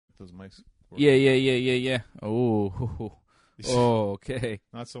those mics work. Yeah. Oh, okay.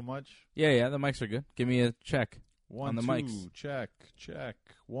 Not so much? Yeah, the mics are good. Give me a check. One, on the two, mics. check.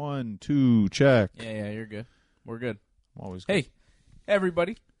 1, 2, check. Yeah, you're good. We're good. I'm always good. Hey,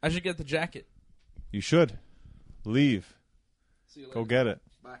 everybody, I should get the jacket. You should. Leave. See you later. Go get it.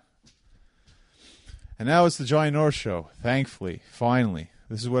 Bye. And now it's the Johnny North Show. Thankfully, finally.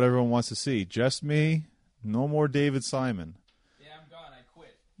 This is what everyone wants to see. Just me. No more David Simon. Yeah, I'm gone. I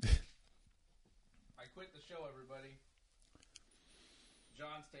quit. I quit the show, everybody.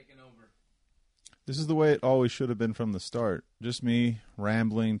 John's taking over. This is the way it always should have been from the start. Just me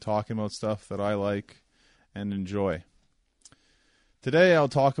rambling, talking about stuff that I like and enjoy. Today I'll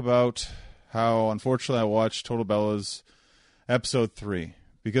talk about how, unfortunately, I watched Total Bella's episode 3.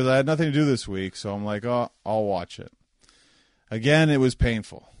 Because I had nothing to do this week, so I'm like, oh, I'll watch it. Again, it was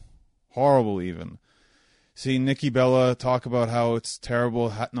painful. Horrible, even. Seeing Nikki Bella talk about how it's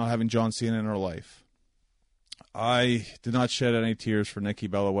terrible not having John Cena in her life. I did not shed any tears for Nikki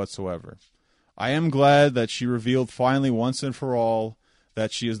Bella whatsoever. I am glad that she revealed finally once and for all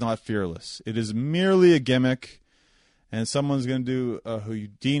that she is not fearless. It is merely a gimmick, and someone's going to do a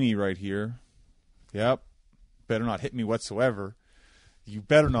Houdini right here. Yep. Better not hit me whatsoever. You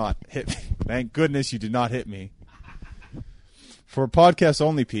better not hit me. Thank goodness you did not hit me. For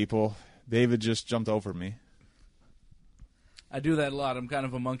podcast-only people, David just jumped over me. I do that a lot. I'm kind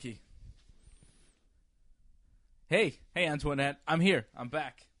of a monkey. Hey, Antoinette. I'm here. I'm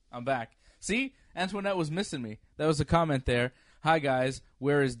back. See? Antoinette was missing me. That was a comment there. Hi, guys.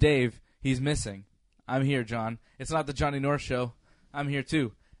 Where is Dave? He's missing. I'm here, John. It's not the Johnny North Show. I'm here,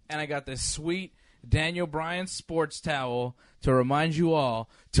 too. And I got this sweet Daniel Bryan sports towel to remind you all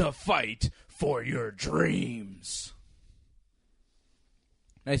to fight for your dreams.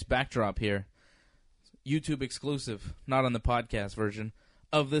 Nice backdrop here. YouTube exclusive, not on the podcast version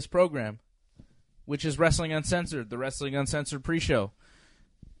of this program, which is Wrestling Uncensored, the Wrestling Uncensored pre-show.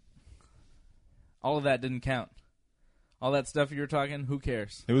 All of that didn't count. All that stuff you were talking, who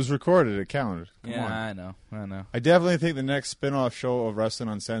cares? It was recorded. It counted. Come on. I know. I definitely think the next spin-off show of Wrestling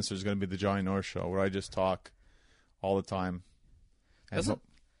Uncensored is going to be the Johnny North Show, where I just talk all the time.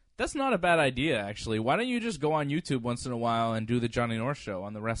 That's not a bad idea, actually. Why don't you just go on YouTube once in a while and do the Johnny North Show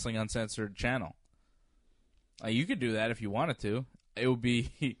on the Wrestling Uncensored channel? You could do that if you wanted to. It would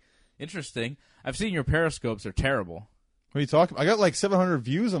be interesting. I've seen your Periscopes are terrible. What are you talking about? I got like 700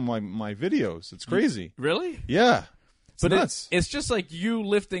 views on my videos. It's crazy. Really? Yeah. It's but nuts. It's just like you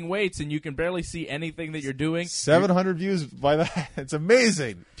lifting weights and you can barely see anything that you're doing. 700 views by that. It's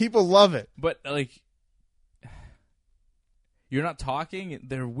amazing. People love it. But, like, you're not talking.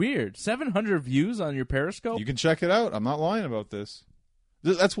 They're weird. 700 views on your Periscope? You can check it out. I'm not lying about this.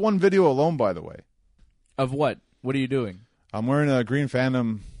 That's one video alone, by the way. Of what? What are you doing? I'm wearing a Green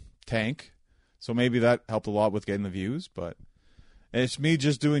Phantom tank, so maybe that helped a lot with getting the views, but it's me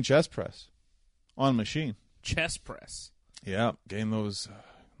just doing chest press on machine. Chest press? Yeah, getting those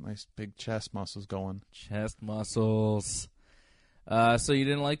nice big chest muscles going. Chest muscles. So you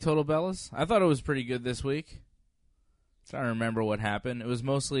didn't like Total Bellas? I thought it was pretty good this week. I don't remember what happened. It was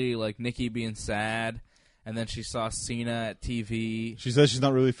mostly like Nikki being sad, and then she saw Cena at TV. She says she's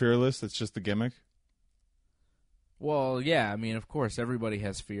not really fearless. It's just the gimmick. Well, yeah. I mean, of course, everybody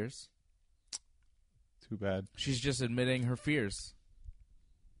has fears. Too bad. She's just admitting her fears.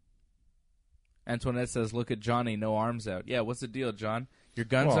 Antoinette says, look at Johnny, no arms out. Yeah, what's the deal, John? Your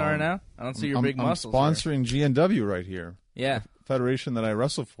guns are out? I don't see your big muscles. I'm sponsoring GNW right here. Yeah. The federation that I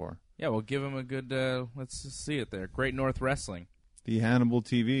wrestle for. Yeah, well, give him a good, let's just see it there. Great North Wrestling. The Hannibal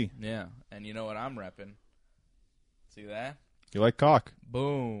TV. Yeah, and you know what I'm repping. See that? You like cock?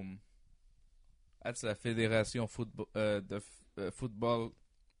 Boom. That's la Fédération Football.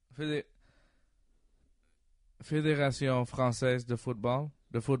 Fédération Française de Football.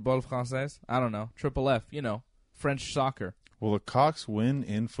 The Football Française. I don't know. Triple F, you know. French soccer. Will the Cocks win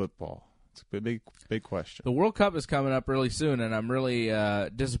in football? It's a big question. The World Cup is coming up really soon, and I'm really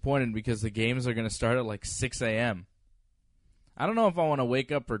disappointed because the games are going to start at like 6 a.m. I don't know if I want to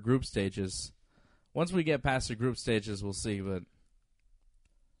wake up for group stages. Once we get past the group stages, we'll see, but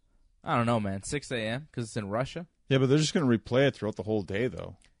I don't know, man. 6 a.m. because it's in Russia? Yeah, but they're just going to replay it throughout the whole day,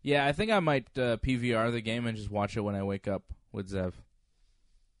 though. Yeah, I think I might PVR the game and just watch it when I wake up with Zev.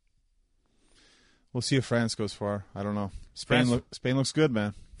 We'll see if France goes far. I don't know. Spain looks good,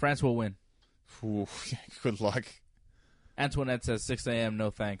 man. France will win. Ooh, good luck. Antoinette says 6 a.m., no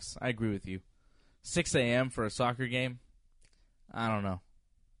thanks. I agree with you. 6 a.m. for a soccer game? I don't know.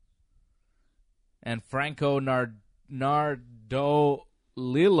 And Franco Nardolillo.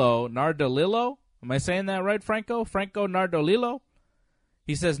 Am I saying that right, Franco? Franco Nardolillo?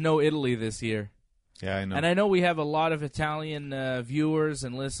 He says no Italy this year. Yeah, I know. And I know we have a lot of Italian viewers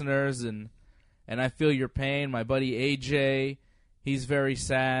and listeners, and I feel your pain. My buddy AJ, he's very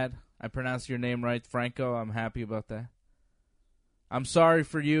sad. I pronounced your name right, Franco. I'm happy about that. I'm sorry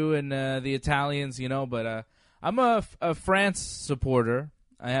for you and the Italians, but I'm a France supporter.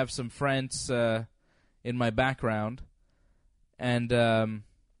 I have some France in my background. And I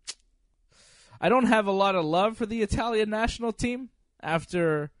don't have a lot of love for the Italian national team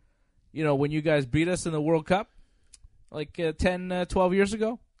after, when you guys beat us in the World Cup like 10, 12 years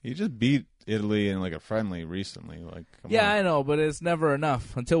ago. You just beat Italy in like a friendly recently. Come on. I know, but it's never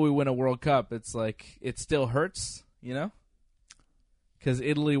enough. Until we win a World Cup, it's like it still hurts, Because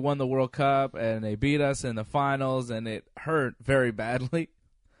Italy won the World Cup and they beat us in the finals, and it hurt very badly.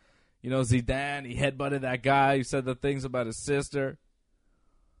 Zidane, he headbutted that guy who said the things about his sister.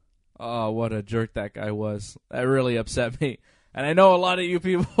 Oh, what a jerk that guy was. That really upset me. And I know a lot of you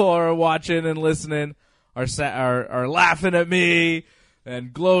people are watching and listening, are laughing at me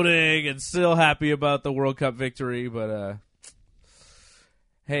and gloating and still happy about the World Cup victory. But,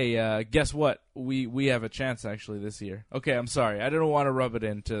 hey, guess what? We have a chance, actually, this year. Okay, I'm sorry. I didn't want to rub it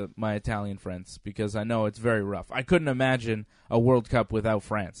into my Italian friends because I know it's very rough. I couldn't imagine a World Cup without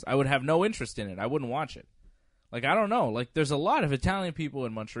France. I would have no interest in it. I wouldn't watch it. I don't know. There's a lot of Italian people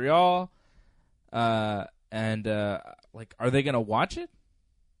in Montreal, are they going to watch it?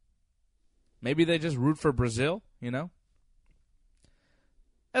 Maybe they just root for Brazil, That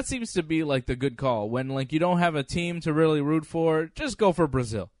seems to be, the good call. When, you don't have a team to really root for, just go for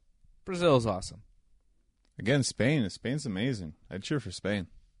Brazil. Brazil is awesome. Again, Spain. Spain's amazing. I'd cheer for Spain.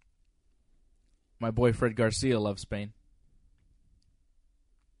 My boy Fred Garcia loves Spain.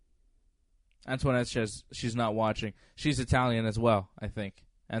 Antoinette says she's not watching. She's Italian as well, I think.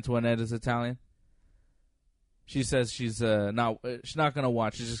 Antoinette is Italian. She says she's not going to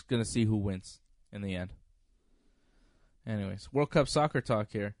watch. She's just going to see who wins in the end. Anyways, World Cup soccer talk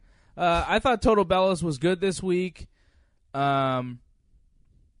here. I thought Total Bellas was good this week. I'm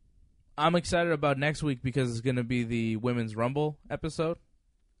excited about next week because it's going to be the Women's Rumble episode.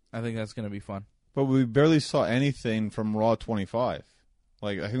 I think that's going to be fun. But we barely saw anything from Raw 25.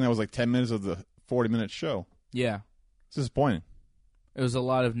 I think that was 10 minutes of the 40-minute show. Yeah. It's disappointing. It was a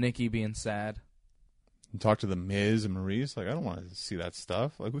lot of Nikki being sad. And talk to the Miz and Maurice. I don't want to see that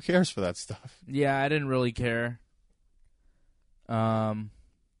stuff. Who cares for that stuff? Yeah, I didn't really care.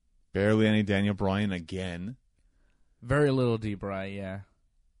 Barely any Daniel Bryan again. Very little D-Bry, yeah.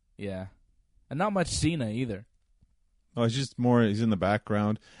 Yeah. And not much Cena either. Oh, it's just more he's in the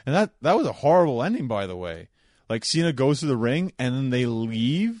background. And that was a horrible ending, by the way. Cena goes to the ring, and then they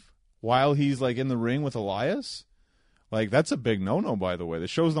leave while he's, in the ring with Elias. That's a big no-no, by the way. The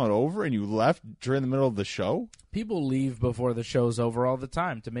show's not over, and you left during the middle of the show? People leave before the show's over all the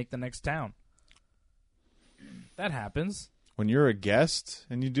time to make the next town. That happens. When you're a guest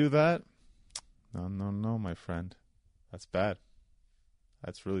and you do that? No, my friend. That's bad.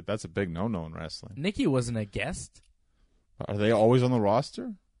 That's a big no-no in wrestling. Nikki wasn't a guest. Are they always on the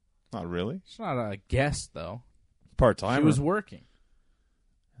roster? Not really. She's not a guest, though. Part-timer. She was working.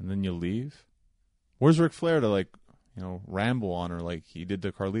 And then you leave? Where's Ric Flair to, ramble on her like he did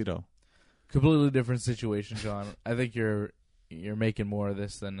to Carlito? Completely different situation, John. I think you're making more of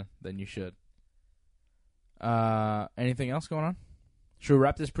this than you should. Anything else going on? Should we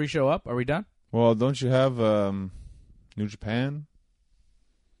wrap this pre-show up? Are we done? Well, don't you have New Japan?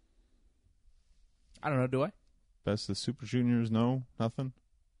 I don't know, do I? Best of the Super Juniors? No? Nothing?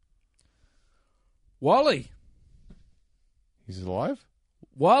 Wally. He's alive?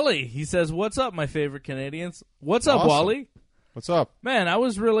 Wally. He says, what's up, my favorite Canadians? What's up, Awesome. Wally? What's up? Man, I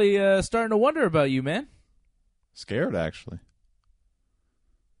was really starting to wonder about you, man. Scared, actually.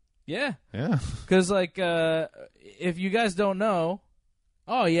 Yeah. Yeah. Because, if you guys don't know,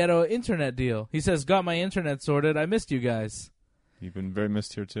 he had an internet deal. He says, got my internet sorted. I missed you guys. You've been very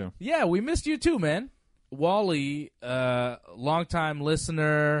missed here, too. Yeah, we missed you, too, man. Wally, longtime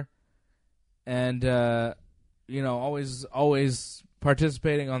listener, and, always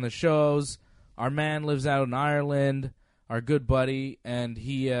participating on the shows. Our man lives out in Ireland, our good buddy, and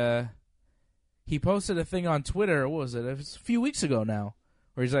he posted a thing on Twitter, what was it? It was a few weeks ago now,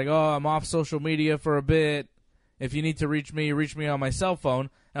 where he's like, I'm off social media for a bit. If you need to reach me on my cell phone.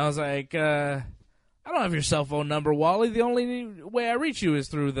 And I was like, I don't have your cell phone number, Wally. The only way I reach you is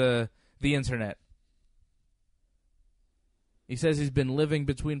through the internet. He says he's been living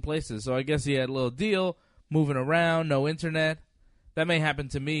between places, so I guess he had a little deal, moving around, no internet. That may happen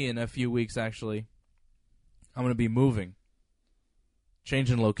to me in a few weeks, actually. I'm going to be moving,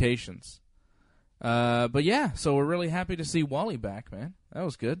 changing locations. But yeah, so we're really happy to see Wally back, man. That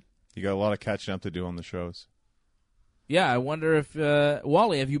was good. You got a lot of catching up to do on the shows. Yeah, I wonder if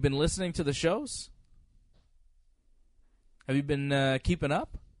Wally, have you been listening to the shows? Have you been keeping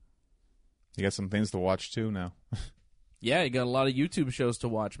up? You got some things to watch too now. Yeah, you got a lot of YouTube shows to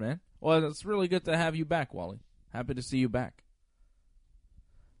watch, man. Well, it's really good to have you back, Wally. Happy to see you back.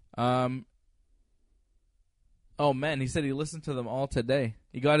 Oh man, he said he listened to them all today.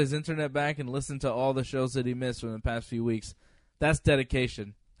 He got his internet back and listened to all the shows that he missed from the past few weeks. That's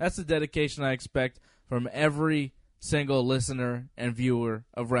dedication. That's the dedication I expect from every single listener and viewer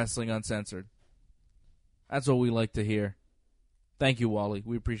of Wrestling Uncensored. That's what we like to hear. Thank you, Wally.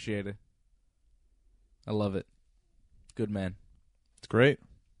 We appreciate it. I love it. Good man. It's great.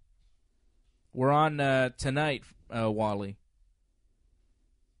 We're on tonight, Wally.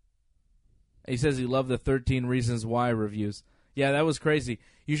 He says he loved the 13 Reasons Why reviews. Yeah, that was crazy.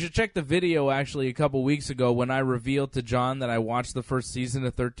 You should check the video, actually, a couple weeks ago when I revealed to John that I watched the first season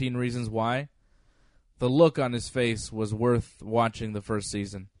of 13 Reasons Why. The look on his face was worth watching the first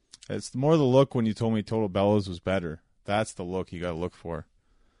season. It's more the look when you told me Total Bellas was better. That's the look you got to look for.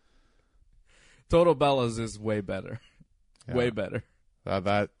 Total Bellas is way better. Yeah. Way better.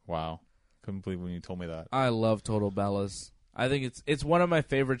 Wow. Couldn't believe when you told me that. I love Total Bellas. I think it's one of my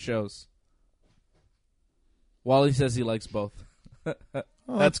favorite shows. Wally says he likes both.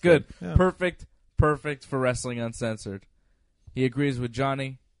 That's good. Yeah. Perfect for Wrestling Uncensored. He agrees with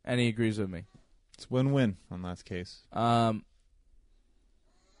Johnny, and he agrees with me. It's win-win on that case.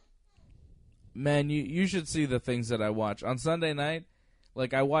 Man, you should see the things that I watch. On Sunday night,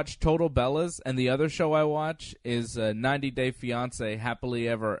 like I watch Total Bellas, and the other show I watch is 90 Day Fiancé Happily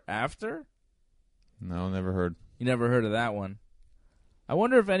Ever After. No, never heard. You never heard of that one. I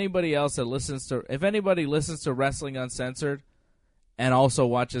wonder if anybody else if anybody listens to Wrestling Uncensored and also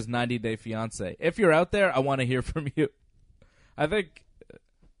watches 90 Day Fiancé. If you're out there, I want to hear from you. I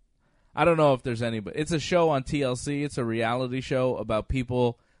don't know if there's anybody. It's a show on TLC. It's a reality show about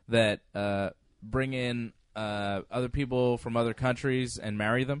people that bring in other people from other countries and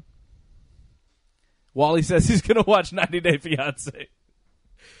marry them. Wally says he's going to watch 90 Day Fiancé.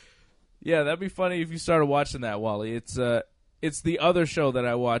 Yeah, that'd be funny if you started watching that, Wally. It's the other show that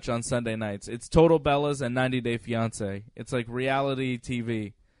I watch on Sunday nights. It's Total Bellas and 90 Day Fiancé. It's like reality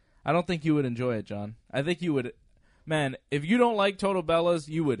TV. I don't think you would enjoy it, John. I think you would. Man, if you don't like Total Bellas,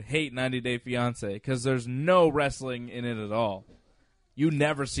 you would hate 90 Day Fiancé because there's no wrestling in it at all. You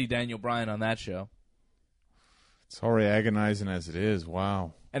never see Daniel Bryan on that show. It's already agonizing as it is.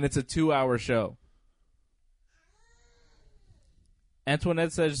 Wow. And it's a 2-hour show.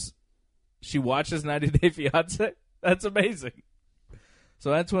 Antoinette says she watches 90 Day Fiancé. That's amazing.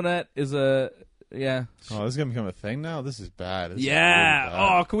 So Antoinette is yeah. Oh, this is going to become a thing now? This is bad. This is yeah. really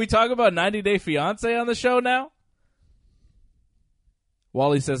bad. Oh, can we talk about 90 Day Fiancé on the show now?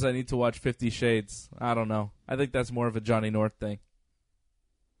 Wally says I need to watch 50 Shades. I don't know. I think that's more of a Johnny North thing.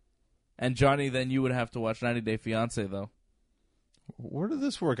 And Johnny, then you would have to watch 90 Day Fiancé, though. Where did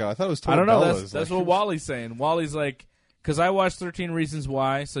this work out? I thought it was Total I don't know. Bellas. That's what Wally's saying. Wally's like, because I watch 13 Reasons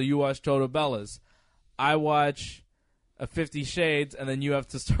Why, so you watch Total Bellas. I watch 50 Shades, and then you have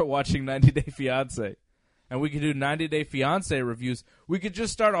to start watching 90 Day Fiancé. And we could do 90 Day Fiancé reviews. We could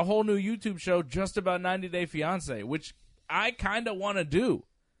just start a whole new YouTube show just about 90 Day Fiancé, which I kind of want to do.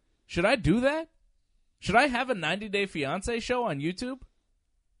 Should I do that? Should I have a 90 Day Fiancé show on YouTube?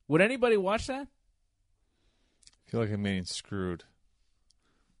 Would anybody watch that? I feel like I'm getting screwed.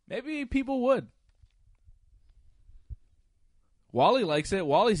 Maybe people would. Wally likes it.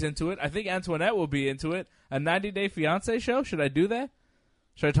 Wally's into it. I think Antoinette will be into it. A 90 Day Fiancé show? Should I do that?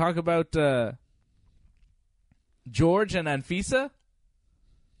 Should I talk about George and Anfisa?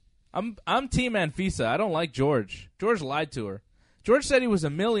 I'm Team Anfisa. I don't like George. George lied to her. George said he was a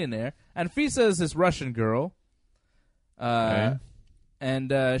millionaire. Anfisa is this Russian girl. Okay.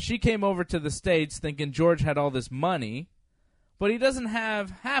 And she came over to the States thinking George had all this money, but he doesn't have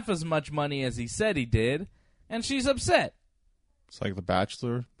half as much money as he said he did, and she's upset. It's like The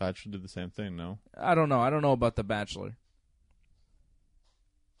Bachelor. Bachelor did the same thing, no? I don't know. I don't know about The Bachelor.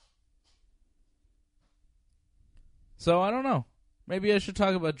 So I don't know. Maybe I should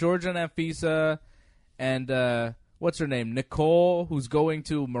talk about George and Anfisa and what's her name? Nicole, who's going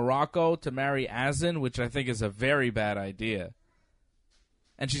to Morocco to marry Azin, which I think is a very bad idea.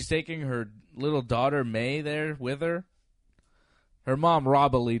 And she's taking her little daughter, May, there with her. Her mom,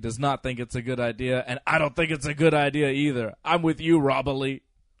 Robalee, does not think it's a good idea, and I don't think it's a good idea either. I'm with you, Robalee.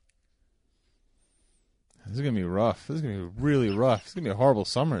 This is going to be rough. This is going to be really rough. It's going to be a horrible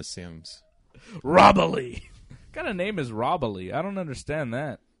summer, it seems. Robalee. What kind of name is Robalee? I don't understand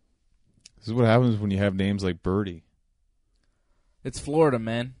that. This is what happens when you have names like Birdie. It's Florida,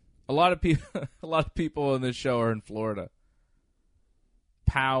 man. A lot of people in this show are in Florida.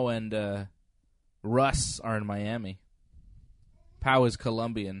 Pow and Russ are in Miami. Pow is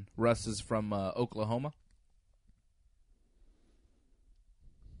Colombian. Russ is from Oklahoma.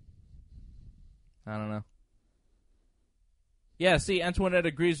 I don't know. Yeah, see, Antoinette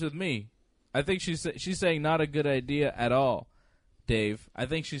agrees with me. I think she's saying not a good idea at all, Dave. I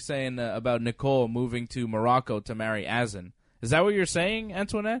think she's saying about Nicole moving to Morocco to marry Azan. Is that what you're saying,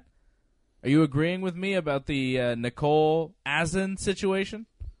 Antoinette? Are you agreeing with me about the Nicole Azan situation?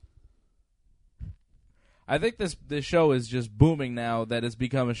 I think this show is just booming now that it's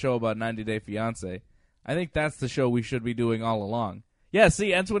become a show about 90 Day Fiancé. I think that's the show we should be doing all along. Yeah,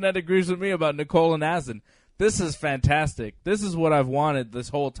 see, Antoinette agrees with me about Nicole and Azan. This is fantastic. This is what I've wanted this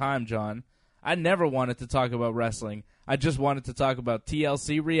whole time, John. I never wanted to talk about wrestling. I just wanted to talk about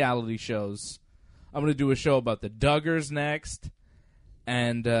TLC reality shows. I'm going to do a show about the Duggars next.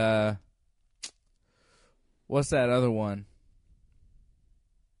 And, what's that other one?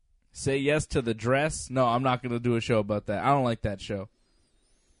 Say Yes to the Dress? No, I'm not going to do a show about that. I don't like that show.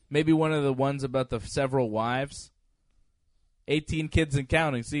 Maybe one of the ones about the several wives. 18 kids and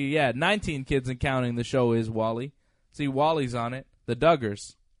counting. See, yeah, 19 kids and counting the show is, Wally. See, Wally's on it. The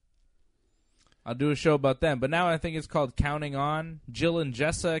Duggars. I'll do a show about them. But now I think it's called Counting On. Jill and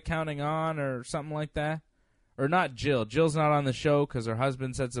Jessa Counting On or something like that. Or not Jill. Jill's not on the show because her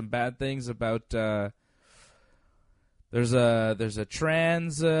husband said some bad things about... There's a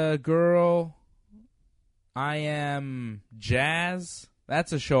trans girl. I Am Jazz.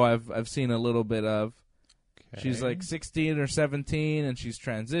 That's a show I've seen a little bit of. Okay. She's like 16 or 17 and she's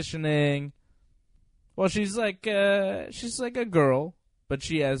transitioning. Well, she's like a girl, but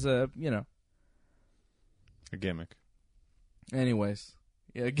she has a gimmick. Anyways,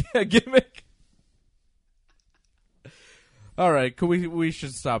 yeah, a gimmick. All right, we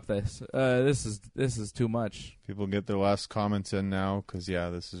should stop this. This is too much. People get their last comments in now because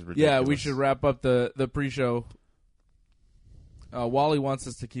this is ridiculous. Yeah, we should wrap up the pre-show. Wally wants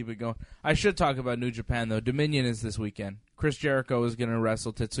us to keep it going. I should talk about New Japan though. Dominion is this weekend. Chris Jericho is going to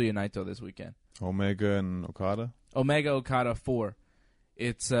wrestle Tetsuya Naito this weekend. Omega and Okada. Omega Okada 4.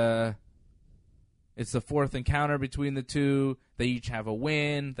 It's the fourth encounter between the two. They each have a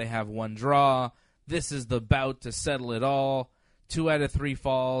win. They have one draw. This is the bout to settle it all. 2 out of 3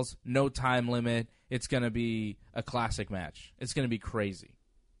 falls. No time limit. It's going to be a classic match. It's going to be crazy.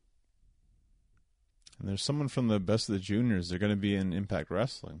 And there's someone from the Best of the Juniors. They're going to be in Impact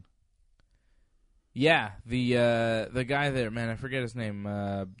Wrestling. Yeah, the guy there, man, I forget his name.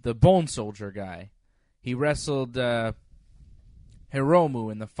 The Bone Soldier guy. He wrestled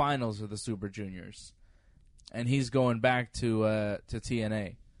Hiromu in the finals of the Super Juniors. And he's going back to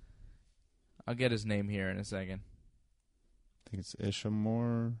TNA. I'll get his name here in a second. I think it's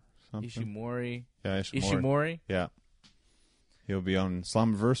Ishimori. Ishimori. Yeah, Ishimori. Ishimori? Yeah. He'll be on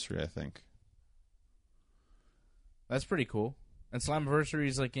Slammiversary, I think. That's pretty cool. And Slammiversary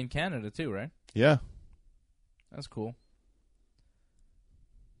is like in Canada too, right? Yeah. That's cool.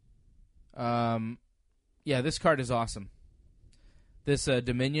 Yeah, this card is awesome. This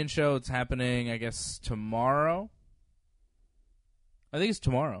Dominion show, it's happening, I guess, tomorrow. I think it's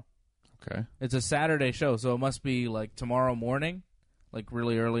tomorrow. Okay. It's a Saturday show, so it must be like tomorrow morning, like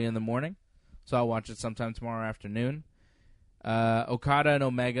really early in the morning. So I'll watch it sometime tomorrow afternoon. Okada and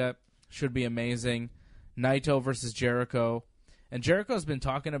Omega should be amazing. Naito versus Jericho. And Jericho's been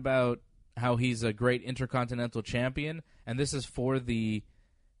talking about how he's a great Intercontinental Champion, and this is for the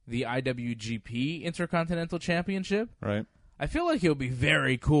IWGP Intercontinental Championship. Right. I feel like it would be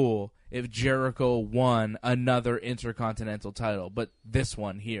very cool if Jericho won another Intercontinental title, but this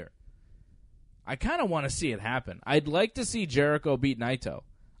one here. I kind of want to see it happen. I'd like to see Jericho beat Naito.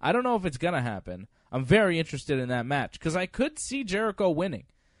 I don't know if it's going to happen. I'm very interested in that match because I could see Jericho winning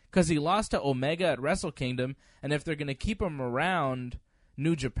because he lost to Omega at Wrestle Kingdom, and if they're going to keep him around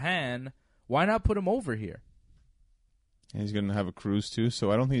New Japan, why not put him over here? And he's going to have a cruise too,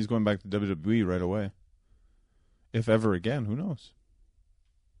 so I don't think he's going back to WWE right away. If ever again, who knows?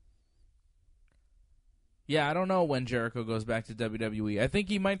 Yeah, I don't know when Jericho goes back to WWE. I think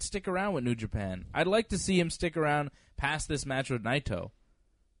he might stick around with New Japan. I'd like to see him stick around past this match with Naito.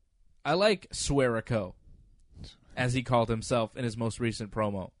 I like Swearico, as he called himself in his most recent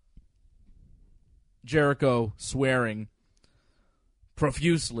promo. Jericho swearing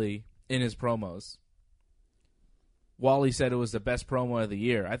profusely in his promos. Wally said it was the best promo of the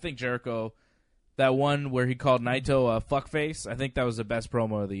year. I think Jericho, that one where he called Naito a fuckface, I think that was the best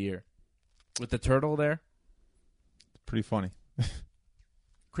promo of the year. With the turtle there. Pretty funny.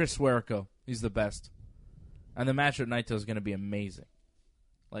 Chris Swearico. He's the best. And the match with Naito is going to be amazing.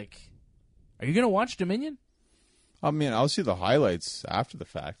 Like, are you going to watch Dominion? I mean, I'll see the highlights after the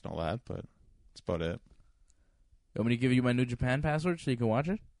fact and all that, but that's about it. You want me to give you my New Japan password so you can watch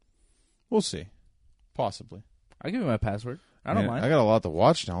it? We'll see. Possibly. I'll give you my password. I don't mind. I got a lot to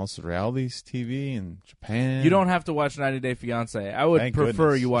watch now. It's reality TV in Japan. You don't have to watch 90 Day Fiancé. I would prefer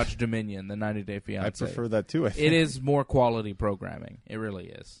goodness. you watch Dominion than 90 Day Fiancé. I prefer that too, I think. It is more quality programming. It really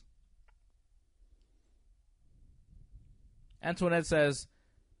is. Antoinette says,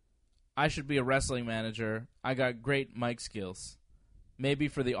 I should be a wrestling manager. I got great mic skills. Maybe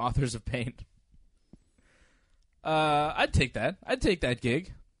for the Authors of Pain. I'd take that. I'd take that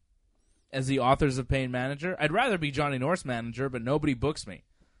gig as the Authors of Pain manager. I'd rather be Johnny North's manager, but nobody books me.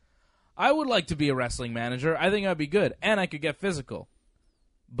 I would like to be a wrestling manager. I think I'd be good, and I could get physical.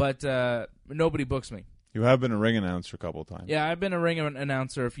 But nobody books me. You have been a ring announcer a couple of times. Yeah, I've been a ring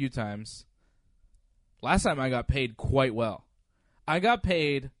announcer a few times. Last time I got paid quite well. I got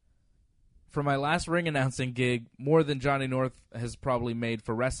paid for my last ring announcing gig more than Johnny North has probably made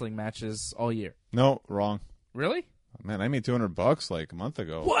for wrestling matches all year. No, wrong. Really? Man, I made $200 like a month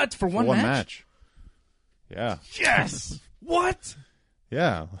ago. What? For one match? Yeah. Yes! What?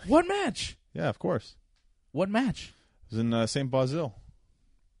 Yeah. What match? Yeah, of course. What match? It was in St. Basil.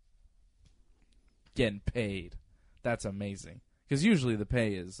 Getting paid. That's amazing. Because usually the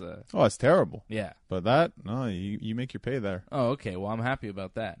pay is... Oh, it's terrible. Yeah. But that, no, you make your pay there. Oh, okay. Well, I'm happy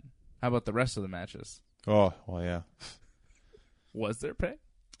about that. How about the rest of the matches? Oh, well, yeah. Was there pay?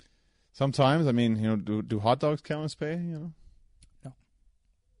 Sometimes, I mean, do hot dogs count as pay, No.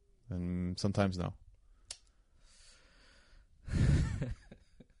 And sometimes no.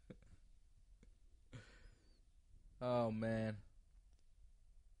 Oh, man.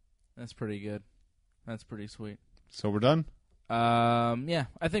 That's pretty good. That's pretty sweet. So we're done? Yeah,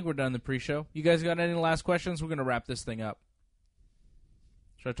 I think we're done the pre-show. You guys got any last questions? We're going to wrap this thing up.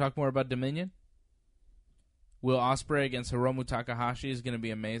 Should I talk more about Dominion? Will Ospreay against Hiromu Takahashi is going to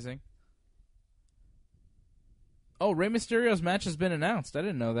be amazing. Oh, Rey Mysterio's match has been announced. I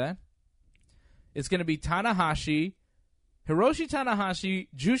didn't know that. It's going to be Hiroshi Tanahashi,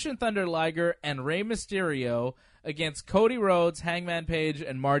 Jushin Thunder Liger, and Rey Mysterio against Cody Rhodes, Hangman Page,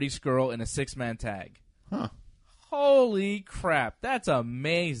 and Marty Scurll in a 6-man tag. Huh. Holy crap. That's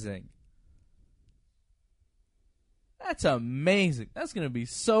amazing. That's amazing. That's going to be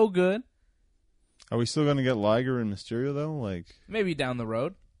so good. Are we still going to get Liger and Mysterio, though? Like, maybe down the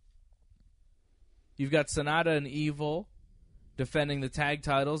road. You've got Sonata and Evil defending the tag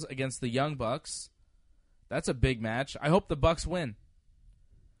titles against the Young Bucks. That's a big match. I hope the Bucks win.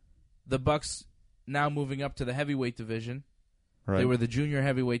 The Bucks now moving up to the heavyweight division. right. They were the junior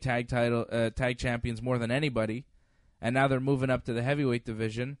heavyweight tag champions more than anybody, and now they're moving up to the heavyweight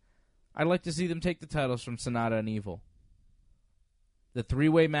division. I'd like to see them take the titles from Sonata and Evil. The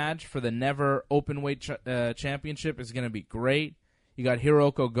 3-way match for the Never Openweight Championship is going to be great. You got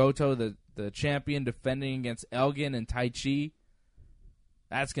Hiroko Goto, the champion, defending against Elgin and Tai Chi.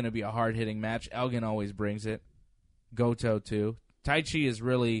 That's going to be a hard-hitting match. Elgin always brings it. Goto, too. Tai Chi's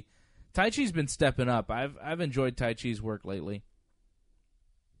been stepping up. I've enjoyed Tai Chi's work lately.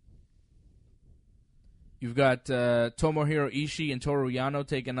 You've got Tomohiro Ishii and Toru Yano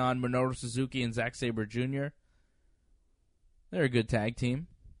taking on Minoru Suzuki and Zack Sabre Jr. They're a good tag team.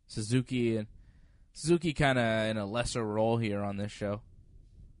 Suzuki kind of in a lesser role here on this show.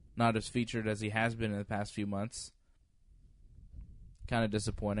 Not as featured as he has been in the past few months. Kind of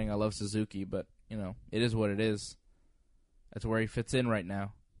disappointing. I love Suzuki, but, it is what it is. That's where he fits in right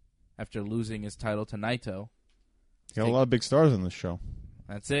now after losing his title to Naito. Got a lot of big stars on this show.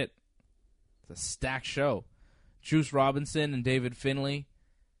 That's it. It's a stacked show. Juice Robinson and David Finlay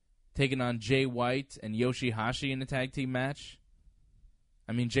taking on Jay White and Yoshihashi in a tag team match.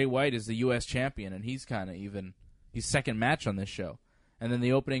 I mean, Jay White is the U.S. champion, and he's kind of he's second match on this show. And then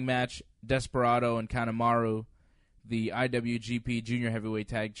the opening match, Desperado and Kanemaru, the IWGP Junior Heavyweight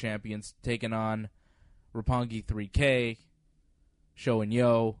Tag Champions, taking on Roppongi 3K, Sho and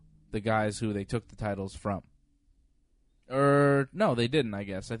Yo, the guys who they took the titles from. No, they didn't, I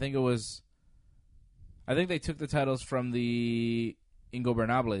guess. I think they took the titles from the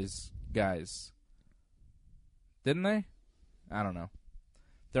Ingobernables guys. Didn't they? I don't know.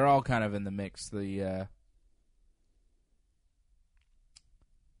 They're all kind of in the mix. The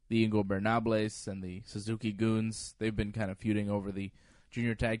Ingobernables and the Suzuki Goons, they've been kind of feuding over the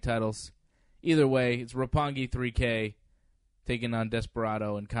junior tag titles. Either way, it's Roppongi 3K taking on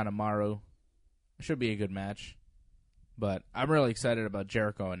Desperado and Kanemaru. It should be a good match. But I'm really excited about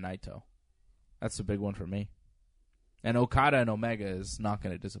Jericho and Naito. That's the big one for me. And Okada and Omega is not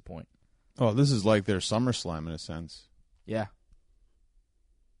going to disappoint. Oh, this is like their SummerSlam in a sense. Yeah.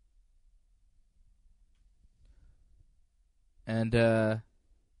 And, all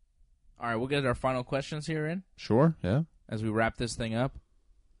right, we'll get our final questions here in. Sure, yeah. As we wrap this thing up.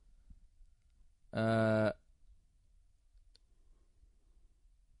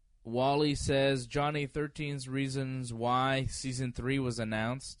 Wally says, Johnny 13's reasons why Season 3 was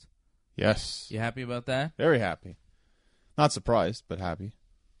announced. Yes. You happy about that? Very happy. Not surprised, but happy.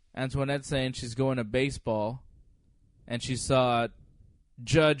 Antoinette saying she's going to baseball, and she saw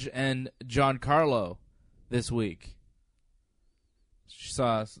Judge and Giancarlo this week. She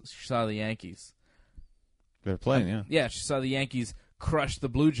saw the Yankees. They're playing, yeah. Yeah, she saw the Yankees crush the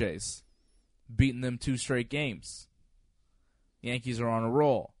Blue Jays, beating them 2 straight games. Yankees are on a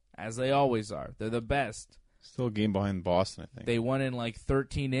roll, as they always are. They're the best. Still a game behind Boston, I think. They won in like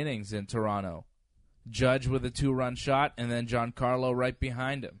 13 innings in Toronto. Judge with a 2-run shot, and then Giancarlo right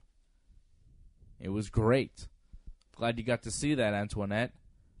behind him. It was great. Glad you got to see that, Antoinette.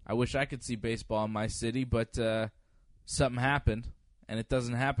 I wish I could see baseball in my city, but something happened, and it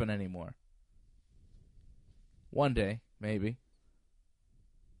doesn't happen anymore. One day, maybe.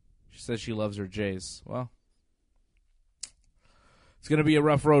 She says she loves her Jays. Well, it's going to be a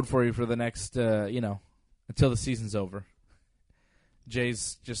rough road for you for the next, until the season's over.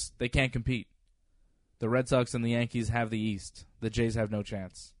 Jays they can't compete. The Red Sox and the Yankees have the East. The Jays have no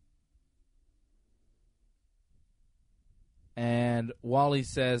chance. And Wally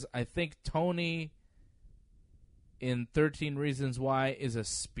says, I think Tony in 13 Reasons Why is a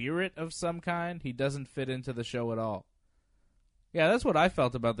spirit of some kind. He doesn't fit into the show at all. Yeah, that's what I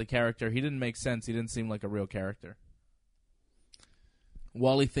felt about the character. He didn't make sense. He didn't seem like a real character.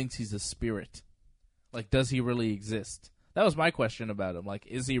 Wally thinks he's a spirit. Like, does he really exist? That was my question about him. Like,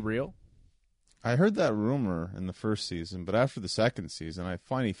 is he real? I heard that rumor in the first season, but after the second season, I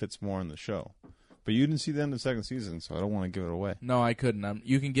find he fits more in the show. But you didn't see the end of the second season, so I don't want to give it away. No, I couldn't.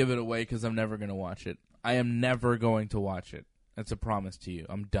 You can give it away because I'm never going to watch it. I am never going to watch it. That's a promise to you.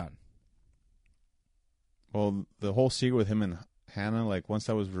 I'm done. Well, the whole secret with him and Hannah, like, once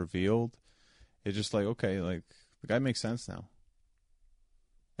that was revealed, it's just like, okay, like, the guy makes sense now.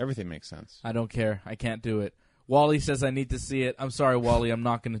 Everything makes sense. I don't care. I can't do it. Wally says I need to see it. I'm sorry, Wally. I'm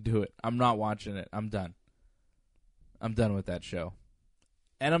not going to do it. I'm not watching it. I'm done. I'm done with that show.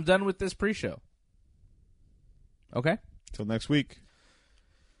 And I'm done with this pre-show. Okay? Till next week.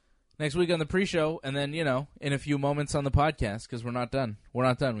 Next week on the pre-show, and then, in a few moments on the podcast, because we're not done. We're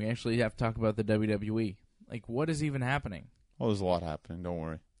not done. We actually have to talk about the WWE. Like, what is even happening? Oh, there's a lot happening. Don't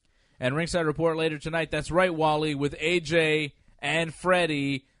worry. And Ringside Report later tonight. That's right, Wally, with AJ and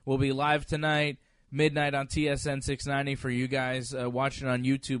Freddie. Will be live tonight, midnight on TSN 690 for you guys watching on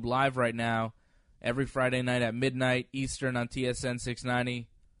YouTube live right now. Every Friday night at midnight Eastern on TSN 690.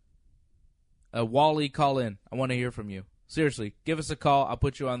 Wally, call in. I want to hear from you. Seriously, give us a call. I'll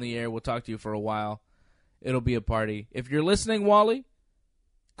put you on the air. We'll talk to you for a while. It'll be a party. If you're listening, Wally,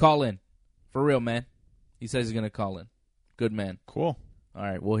 call in. For real, man. He says he's going to call in. Good man. Cool. All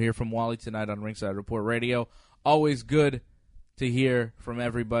right, we'll hear from Wally tonight on Ringside Report Radio. Always good to hear from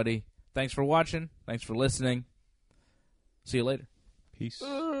everybody. Thanks for watching. Thanks for listening. See you later. Peace.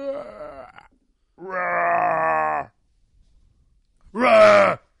 A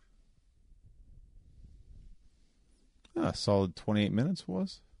solid 28 minutes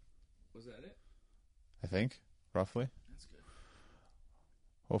was Was that it? I think, roughly. That's good.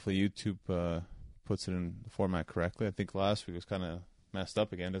 Hopefully YouTube puts it in the format correctly. I think last week was kind of messed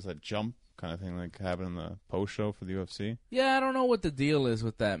up again. Does that jump kind of thing like happened in the post show for the UFC? Yeah, I don't know what the deal is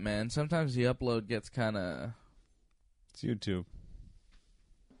with that, man. Sometimes the upload gets kind of... It's YouTube.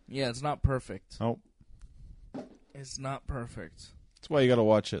 Yeah, it's not perfect. Nope. It's not perfect. That's why you got to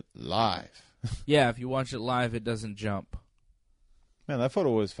watch it live. Yeah, if you watch it live, it doesn't jump. Man, that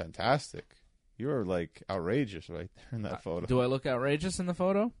photo was fantastic. You were, like, outrageous right there in that photo. Do I look outrageous in the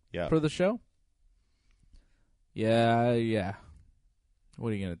photo? Yeah. For the show? Yeah. What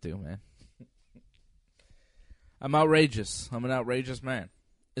are you going to do, man? I'm outrageous. I'm an outrageous man.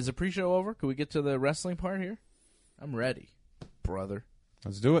 Is the pre-show over? Can we get to the wrestling part here? I'm ready, brother.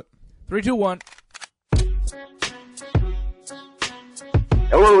 Let's do it. 3, 2, 1.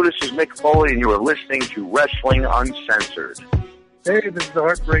 Hello, this is Mick Foley, and you are listening to Wrestling Uncensored. Hey, this is the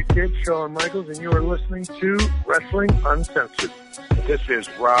Heartbreak Kid, Shawn Michaels, and you are listening to Wrestling Uncensored. This is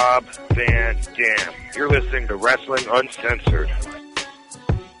Rob Van Dam. You're listening to Wrestling Uncensored.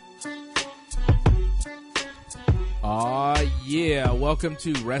 Aw, yeah. Welcome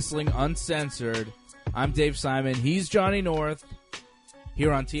to Wrestling Uncensored. I'm Dave Simon. He's Johnny North.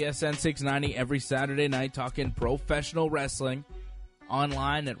 Here on TSN 690 every Saturday night talking professional wrestling.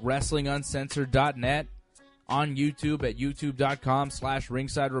 online at WrestlingUncensored.net, on YouTube at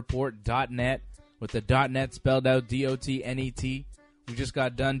youtube.com/ringsidereport.net, with the .net spelled out DOTNET. We just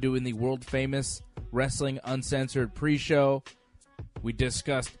got done doing the world-famous Wrestling Uncensored pre-show. We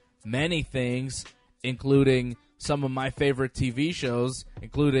discussed many things, including some of my favorite TV shows,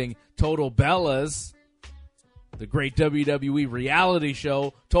 including Total Bellas, the great WWE reality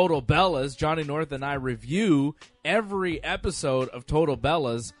show, Total Bellas. Johnny North and I review every episode of Total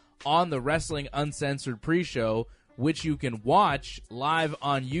Bellas on the Wrestling Uncensored pre-show, which you can watch live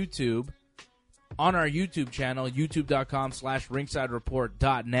on YouTube, on our YouTube channel,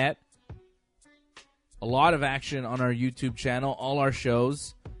 youtube.com/ringsidereport.net. A lot of action on our YouTube channel, all our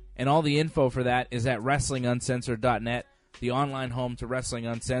shows, and all the info for that is at WrestlingUncensored.net, the online home to Wrestling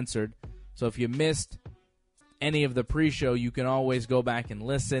Uncensored. So if you missed any of the pre-show, you can always go back and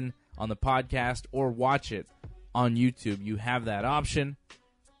listen on the podcast or watch it on YouTube. You have that option.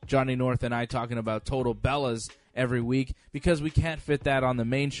 Johnny North and I talking about Total Bellas every week because we can't fit that on the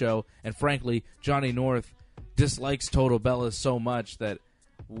main show. And frankly, Johnny North dislikes Total Bellas so much that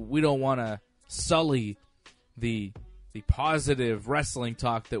we don't want to sully the positive wrestling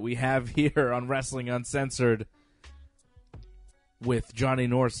talk that we have here on Wrestling Uncensored with Johnny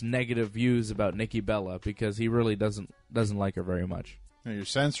North's negative views about Nikki Bella, because he really doesn't like her very much. Yeah, you're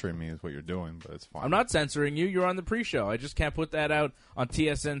censoring me is what you're doing, but it's fine. I'm not censoring you. You're on the pre-show. I just can't put that out on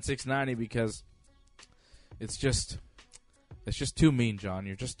TSN 690 because it's just too mean, John.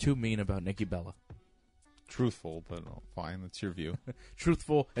 You're just too mean about Nikki Bella. Truthful, but fine. That's your view.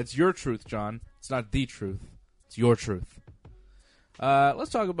 Truthful. It's your truth, John. It's not the truth. It's your truth.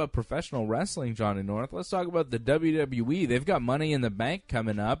 Let's talk about professional wrestling, Johnny North. Let's talk about the WWE. They've got Money in the Bank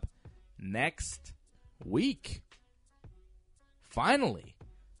coming up next week. Finally.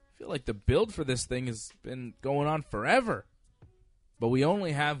 I feel like the build for this thing has been going on forever. But we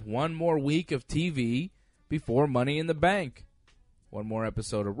only have one more week of TV before Money in the Bank. One more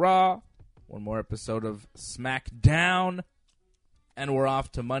episode of Raw. One more episode of Smackdown. And we're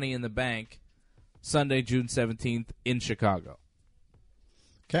off to Money in the Bank Sunday, June 17th in Chicago.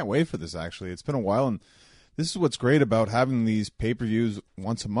 Can't wait for this, actually. It's been a while, and this is what's great about having these pay-per-views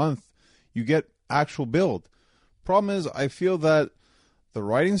once a month. You get actual build. Problem is, I feel that the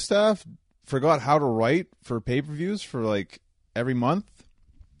writing staff forgot how to write for pay-per-views for, like, every month,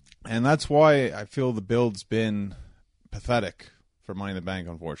 and that's why I feel the build's been pathetic for Money in the Bank,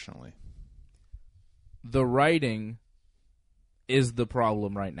 unfortunately. The writing is the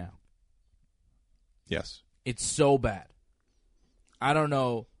problem right now. Yes. It's so bad. I don't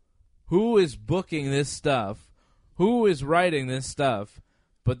know who is booking this stuff, who is writing this stuff,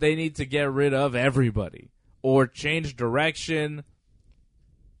 but they need to get rid of everybody or change direction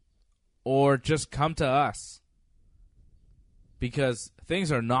or just come to us, because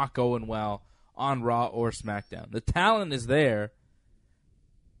things are not going well on Raw or SmackDown. The talent is there,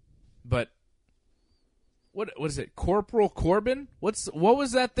 but what is it? Corporal Corbin? What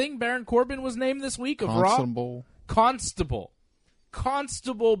was that thing Baron Corbin was named this week of Raw?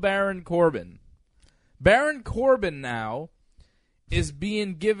 Constable Baron Corbin. Baron Corbin now is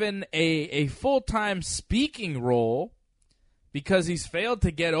being given a full-time speaking role because he's failed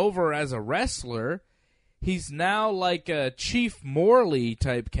to get over as a wrestler. He's now like a Chief Morley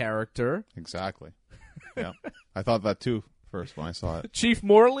type character. Exactly. Yeah. I thought that too first when I saw it. Chief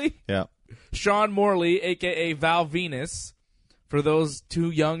Morley? Yeah. Sean Morley, a.k.a. Val Venus, for those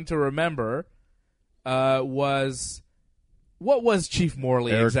too young to remember, was... What was Chief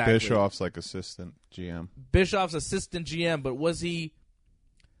Morley Eric exactly? Bischoff's like assistant GM. Bischoff's assistant GM, but was he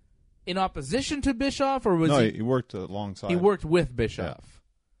in opposition to Bischoff, or was No, he... he worked alongside. He worked with Bischoff. Yeah.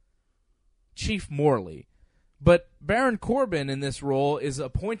 Chief Morley. But Baron Corbin in this role is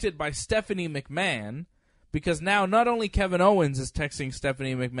appointed by Stephanie McMahon, because now not only Kevin Owens is texting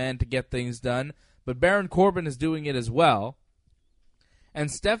Stephanie McMahon to get things done, but Baron Corbin is doing it as well. And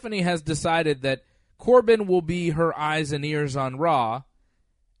Stephanie has decided that Corbin will be her eyes and ears on Raw,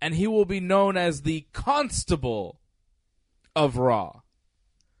 and he will be known as the Constable of Raw.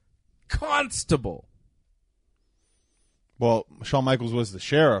 Constable. Well, Shawn Michaels was the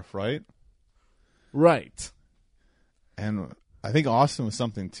sheriff, right? Right. And I think Austin was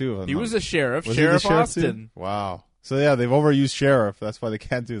something, too. He was a sheriff. Was Sheriff he the Austin. Too? Wow. So, yeah, they've overused sheriff. That's why they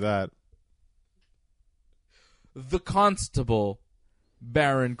can't do that. The Constable,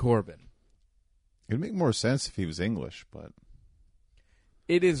 Baron Corbin. It would make more sense if he was English, but...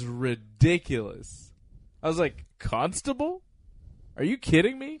 It is ridiculous. I was like, Constable? Are you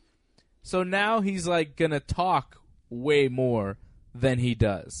kidding me? So now he's like going to talk way more than he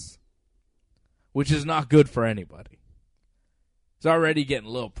does, which is not good for anybody. He's already getting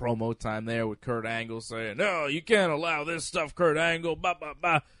a little promo time there with Kurt Angle saying, no, you can't allow this stuff, Kurt Angle, blah, blah,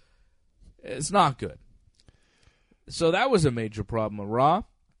 blah. It's not good. So that was a major problem with Raw.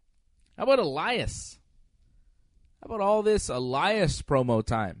 How about Elias? How about all this Elias promo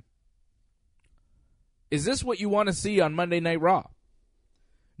time? Is this what you want to see on Monday Night Raw?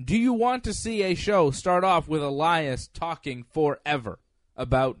 Do you want to see a show start off with Elias talking forever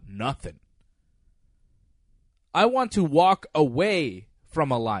about nothing? I want to walk away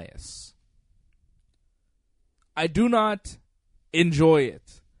from Elias. I do not enjoy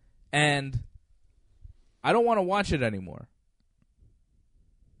it, and I don't want to watch it anymore.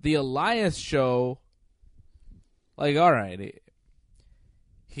 The Elias show, like, all right,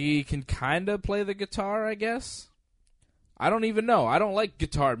 he can kind of play the guitar, I guess. I don't even know. I don't like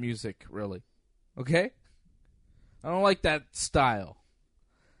guitar music, really. Okay? I don't like that style.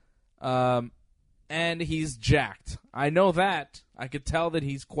 And he's jacked. I know that. I could tell that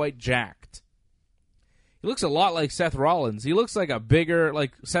he's quite jacked. He looks a lot like Seth Rollins. He looks like a bigger,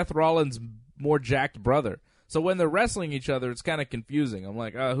 like Seth Rollins' more jacked brother. So when they're wrestling each other, it's kind of confusing. I'm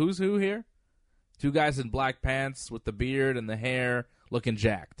like, who's who here? Two guys in black pants with the beard and the hair looking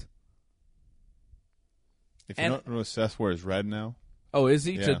jacked. If you don't know, Seth wears red now. Oh, is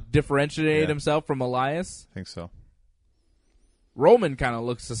he? Yeah. To differentiate himself from Elias? I think so. Roman kind of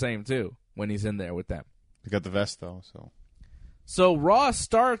looks the same, too, when he's in there with them. He got the vest, though, so. So Raw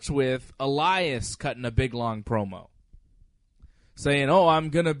starts with Elias cutting a big, long promo. Saying, I'm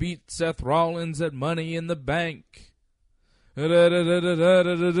going to beat Seth Rollins at Money in the Bank.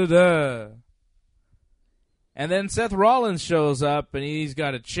 Da-da-da-da-da-da-da-da. And then Seth Rollins shows up, and he's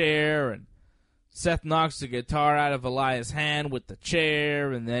got a chair, and Seth knocks the guitar out of Elias' hand with the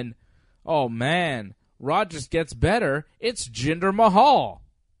chair, and then, oh man, Raw just gets better. It's Jinder Mahal.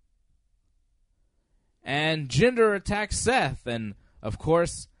 And Jinder attacks Seth, and of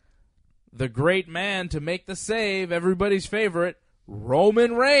course, the great man to make the save, everybody's favorite,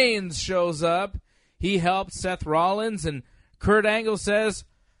 Roman Reigns shows up. He helps Seth Rollins, and Kurt Angle says,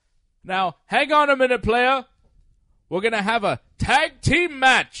 now, hang on a minute, player. We're going to have a tag team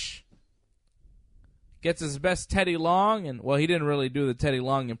match. Gets his best Teddy Long, and, well, he didn't really do the Teddy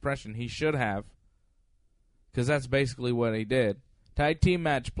Long impression. He should have, because that's basically what he did. Tag team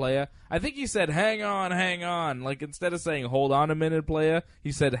match, playa. I think he said, hang on, hang on. Like, instead of saying, hold on a minute, playa,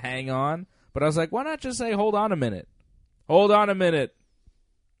 he said, hang on. But I was like, why not just say, hold on a minute? Hold on a minute,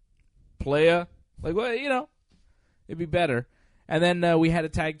 playa. Like, well, it'd be better. And then we had a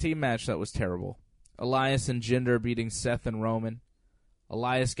tag team match that was terrible. Elias and Jinder beating Seth and Roman.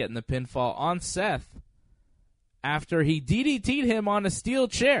 Elias getting the pinfall on Seth after he DDT'd him on a steel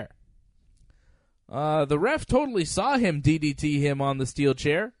chair. The ref totally saw him DDT him on the steel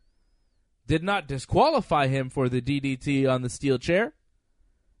chair. Did not disqualify him for the DDT on the steel chair.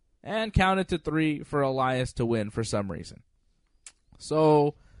 And counted to 3 for Elias to win for some reason.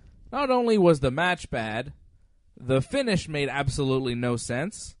 So, not only was the match bad, the finish made absolutely no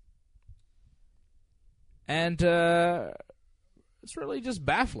sense. And it's really just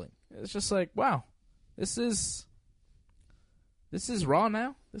baffling. It's just like, wow, this is Raw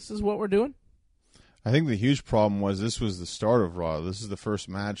now? This is what we're doing? I think the huge problem was this was the start of Raw. This is the first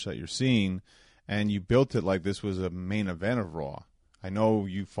match that you're seeing, and you built it like this was a main event of Raw. I know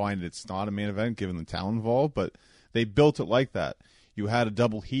you find it's not a main event given the talent involved, but they built it like that. You had a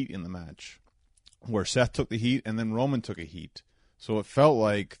double heat in the match where Seth took the heat and then Roman took a heat. So it felt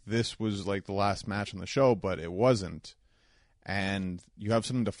like this was like the last match on the show, but it wasn't. And you have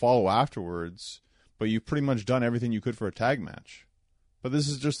something to follow afterwards, but you've pretty much done everything you could for a tag match. But this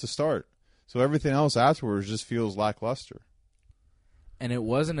is just the start. So everything else afterwards just feels lackluster. And it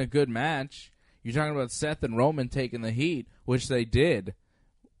wasn't a good match. You're talking about Seth and Roman taking the heat, which they did.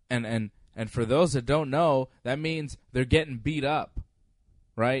 And for those that don't know, that means they're getting beat up,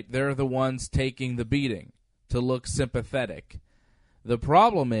 right? They're the ones taking the beating to look sympathetic. The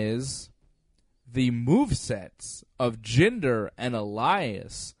problem is the movesets of Jinder and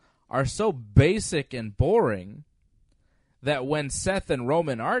Elias are so basic and boring that when Seth and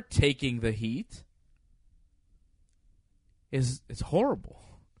Roman are taking the heat, it's horrible.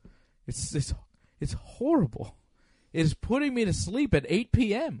 It's horrible. It is putting me to sleep at 8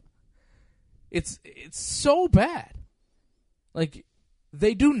 p.m. It's so bad. Like,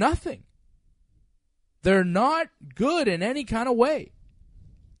 they do nothing. They're not good in any kind of way.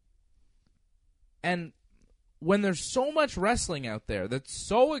 And when there's so much wrestling out there that's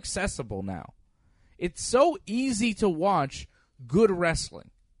so accessible now, it's so easy to watch good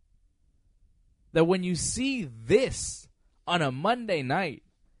wrestling that when you see this on a Monday night,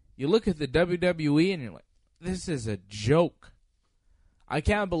 you look at the WWE and you're like, this is a joke. I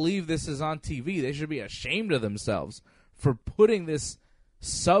can't believe this is on TV. They should be ashamed of themselves for putting this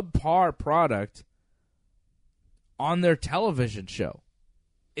subpar product on their television show.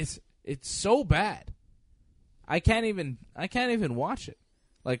 It's so bad. I can't even watch it.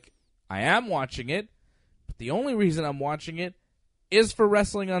 Like, I am watching it, but the only reason I'm watching it is for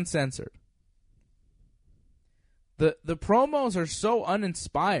Wrestling Uncensored. The promos are so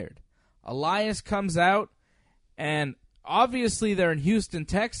uninspired. Elias comes out, and obviously they're in Houston,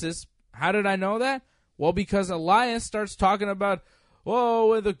 Texas. How did I know that? Well, because Elias starts talking about, whoa,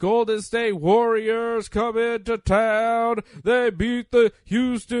 when the Golden State Warriors come into town, they beat the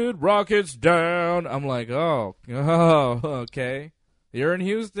Houston Rockets down. I'm like, oh, okay. You're in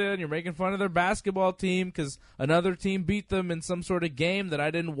Houston. You're making fun of their basketball team because another team beat them in some sort of game that I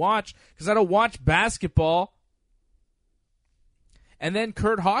didn't watch because I don't watch basketball. And then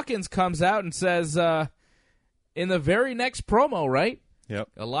Kurt Hawkins comes out and says, in the very next promo, right? Yep.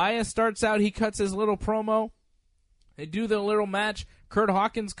 Elias starts out. He cuts his little promo. They do their little match. Kurt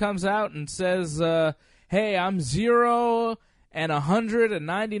Hawkins comes out and says, hey, I'm 0 and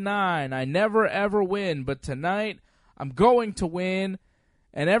 199. I never, ever win. But tonight, I'm going to win.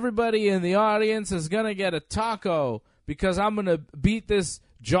 And everybody in the audience is going to get a taco because I'm going to beat this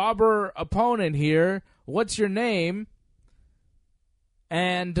jobber opponent here. What's your name?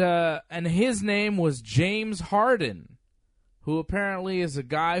 And his name was James Harden, who apparently is a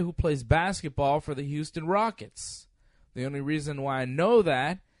guy who plays basketball for the Houston Rockets. The only reason why I know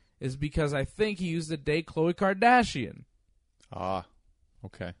that is because I think he used to date Khloe Kardashian. Ah,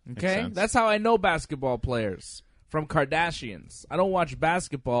 okay. Okay? That's how I know basketball players, from Kardashians. I don't watch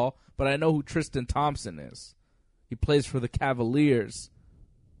basketball, but I know who Tristan Thompson is. He plays for the Cavaliers,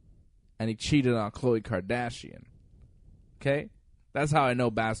 and he cheated on Khloe Kardashian. Okay? That's how I know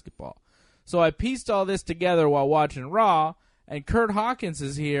basketball. So I pieced all this together while watching Raw, and Kurt Hawkins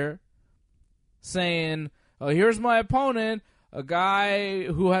is here saying, oh, here's my opponent, a guy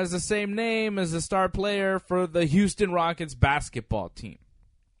who has the same name as the star player for the Houston Rockets basketball team.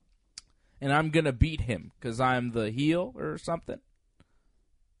 And I'm going to beat him because I'm the heel or something.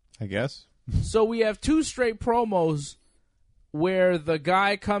 I guess. So we have 2 straight promos where the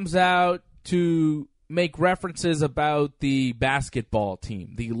guy comes out to make references about the basketball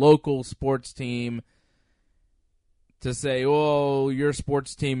team, the local sports team, to say, oh, your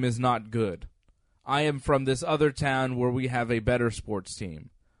sports team is not good. I am from this other town where we have a better sports team.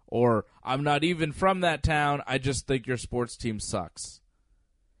 Or, I'm not even from that town, I just think your sports team sucks.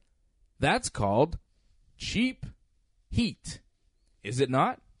 That's called cheap heat. Is it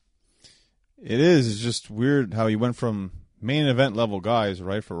not? It is. It's just weird how you went from main event level guys,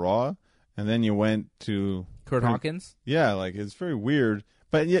 right, for Raw, and then you went to Kurt Hawkins? Yeah, like, it's very weird.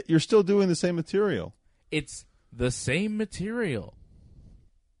 But yet you're still doing the same material. It's the same material.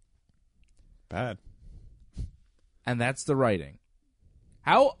 Bad. And that's the writing.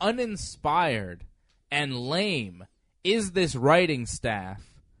 How uninspired and lame is this writing staff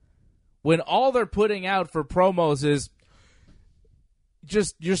when all they're putting out for promos is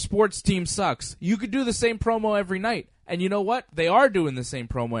just your sports team sucks? You could do the same promo every night. And you know what? They are doing the same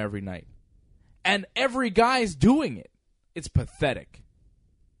promo every night. And every guy's doing it. It's pathetic.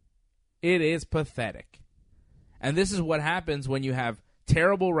 It is pathetic. And this is what happens when you have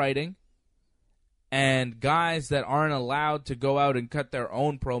terrible writing and guys that aren't allowed to go out and cut their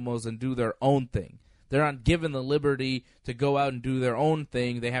own promos and do their own thing. They're not given the liberty to go out and do their own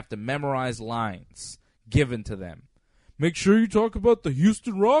thing. They have to memorize lines given to them. Make sure you talk about the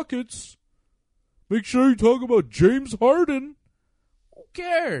Houston Rockets. Make sure you talk about James Harden. Who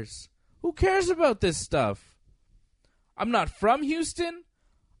cares? Who cares about this stuff? I'm not from Houston.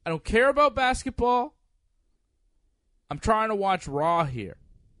 I don't care about basketball. I'm trying to watch Raw here.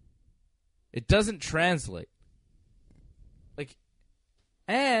 It doesn't translate.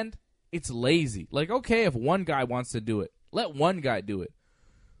 And it's lazy. Okay, if one guy wants to do it, let one guy do it.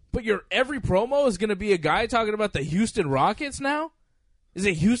 But your every promo is going to be a guy talking about the Houston Rockets now? Is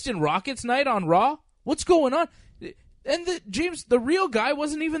it Houston Rockets night on Raw? What's going on? And the real guy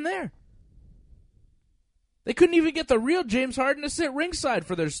wasn't even there. They couldn't even get the real James Harden to sit ringside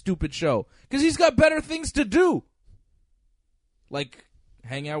for their stupid show because he's got better things to do. Like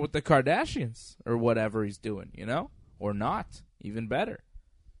hang out with the Kardashians or whatever he's doing, or not. Even better.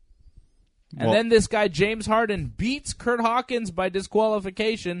 And then this guy, James Harden, beats Kurt Hawkins by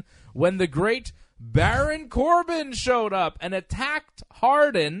disqualification when the great Baron Corbin showed up and attacked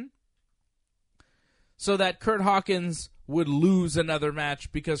Harden so that Kurt Hawkins would lose another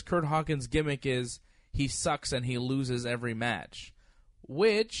match because Kurt Hawkins' gimmick is he sucks and he loses every match,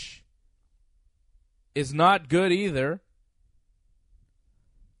 which is not good either.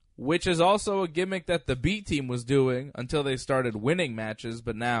 which is also a gimmick that the B team was doing until they started winning matches,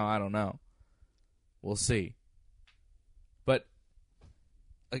 but now, I don't know. We'll see. But,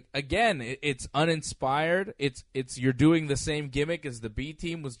 again, it's uninspired. It's you're doing the same gimmick as the B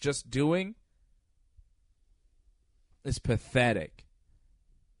team was just doing. It's pathetic.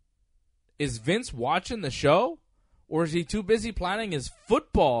 Is Vince watching the show? Or is he too busy planning his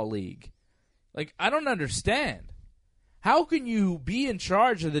football league? Like, I don't understand. How can you be in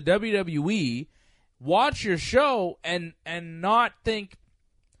charge of the WWE, watch your show, and not think,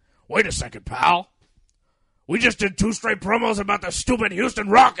 wait a second, pal. We just did 2 straight promos about the stupid Houston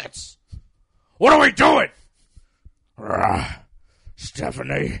Rockets. What are we doing?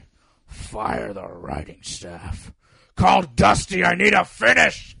 Stephanie, fire the writing staff. Call Dusty, I need a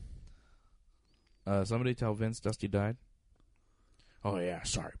finish. Somebody tell Vince Dusty died. Oh, yeah,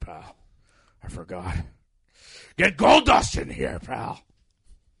 sorry, pal. I forgot. Get Goldust in here, pal.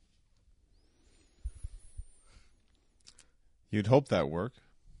 You'd hope that worked.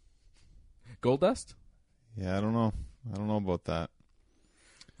 Goldust? Yeah, I don't know. I don't know about that.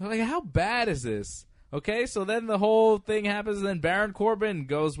 Like, how bad is this? Okay, so then the whole thing happens, and then Baron Corbin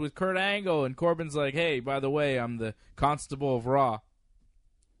goes with Kurt Angle, and Corbin's like, hey, by the way, I'm the Constable of Raw.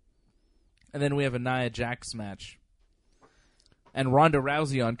 And then we have a Nia Jax match. And Ronda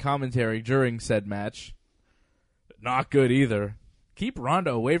Rousey on commentary during said match. Not good either. Keep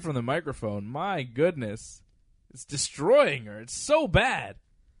Ronda away from the microphone. My goodness. It's destroying her. It's so bad.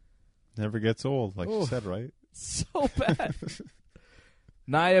 Never gets old, like you said, right? So bad.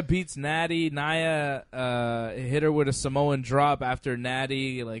 Nia beats Natty. Nia hit her with a Samoan drop after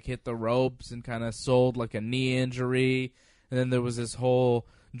Natty hit the ropes and kind of sold like a knee injury. And then there was this whole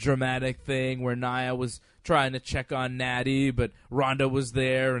dramatic thing where Nia was trying to check on Natty, but Ronda was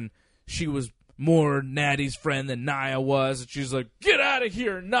there, and she was more Natty's friend than Nia was, and she's like, get out of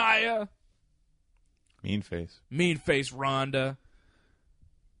here, Nia! Mean face. Mean face Ronda.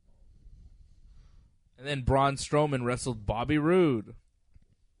 And then Braun Strowman wrestled Bobby Roode. It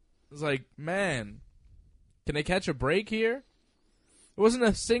was like, man, can I catch a break here? There wasn't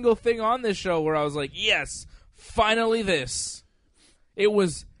a single thing on this show where I was like, yes, finally this. It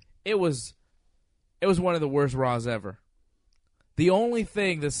was one of the worst Raws ever. The only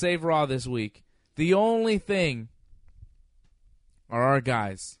thing that saved Raw this week, the only thing are our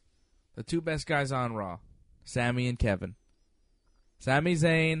guys. The 2 best guys on Raw, Sami and Kevin. Sami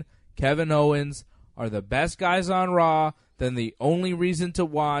Zayn, Kevin Owens are the best guys on Raw. Then the only reason to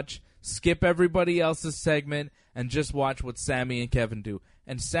watch, skip everybody else's segment, and just watch what Sami and Kevin do.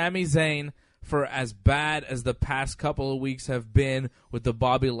 And Sami Zayn, for as bad as the past couple of weeks have been with the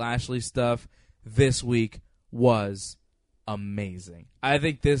Bobby Lashley stuff, this week was amazing. I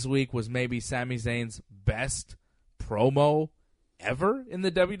think this week was maybe Sami Zayn's best promo ever in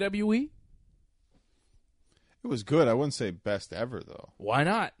the WWE. It was good. I wouldn't say best ever, though. Why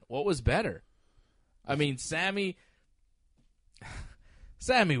not? What was better? I mean, Sami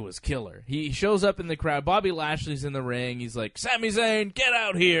was killer. He shows up in the crowd. Bobby Lashley's in the ring. He's like, Sami Zayn, get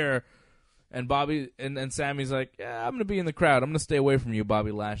out here. And Bobby and Sami's like, yeah, I'm going to be in the crowd. I'm going to stay away from you,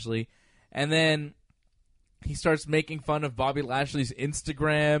 Bobby Lashley. And then he starts making fun of Bobby Lashley's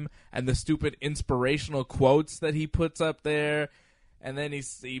Instagram and the stupid inspirational quotes that he puts up there. And then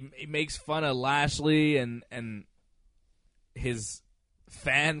he makes fun of Lashley and his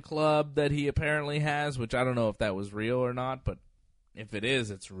fan club that he apparently has, which I don't know if that was real or not, but if it is,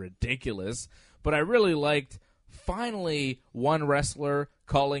 it's ridiculous. But I really liked finally one wrestler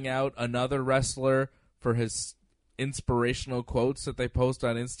calling out another wrestler for his inspirational quotes that they post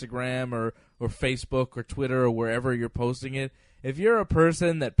on Instagram or Facebook or Twitter or wherever you're posting it. If you're a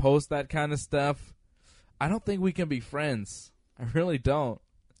person that posts that kind of stuff, I don't think we can be friends. I really don't.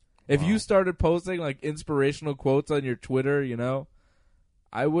 If you started posting like inspirational quotes on your Twitter,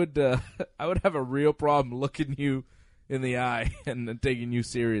 I would have a real problem looking you in the eye and taking you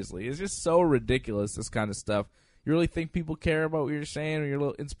seriously. It's just so ridiculous, this kind of stuff. You really think people care about what you're saying or your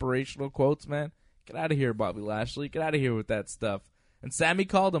little inspirational quotes, man? Get out of here, Bobby Lashley. Get out of here with that stuff. And Sami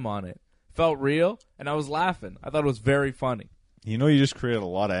called him on it. Felt real, and I was laughing. I thought it was very funny. You just created a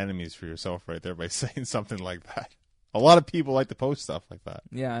lot of enemies for yourself right there by saying something like that. A lot of people like to post stuff like that.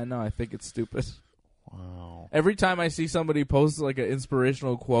 Yeah, I know. I think it's stupid. Wow. Every time I see somebody post like an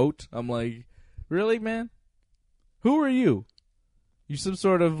inspirational quote, I'm like, really, man? Who are you? You some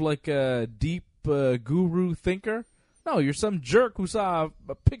sort of like a deep guru thinker? No, you're some jerk who saw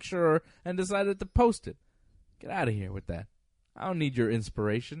a picture and decided to post it. Get out of here with that. I don't need your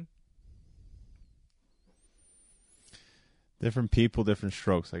inspiration. Different people, different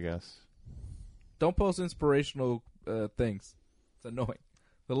strokes, I guess. Don't post inspirational things. It's annoying.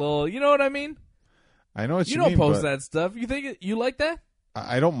 The little, you know what I mean? I know what you You mean. don't post but that stuff. You think you like that?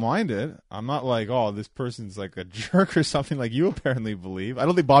 I don't mind it. I'm not like, oh, this person's like a jerk or something like you apparently believe. I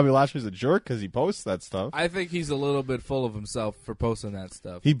don't think Bobby Lashley's a jerk because he posts that stuff. I think he's a little bit full of himself for posting that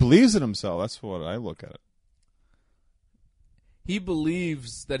stuff. He believes in himself. That's what I look at it. He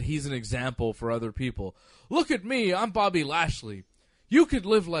believes that he's an example for other people. Look at me, I'm Bobby Lashley. You could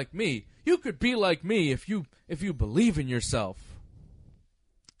live like me. You could be like me if you believe in yourself.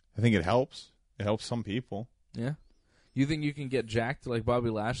 I think it helps. It helps some people. Yeah. You think you can get jacked like Bobby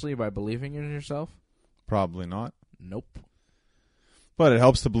Lashley by believing in yourself? Probably not. Nope. But it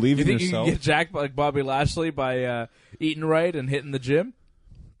helps to believe You in think yourself. you can get jacked like Bobby Lashley by eating right and hitting the gym?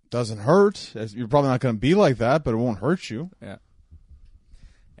 Doesn't hurt. You're probably not going to be like that, but it won't hurt you. Yeah.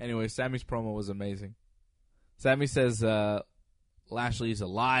 Anyway, Sammy's promo was amazing. Sammy says Lashley's a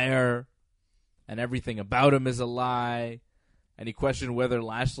liar, and everything about him is a lie, and he questioned whether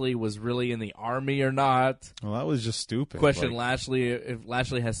Lashley was really in the army or not. Well, that was just stupid. Questioned Lashley if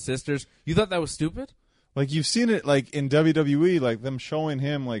Lashley has sisters. You thought that was stupid? Like, you've seen it, like, in WWE, like, them showing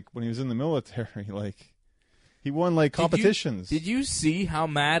him, like, when he was in the military, like, he won, like, competitions. Did you see how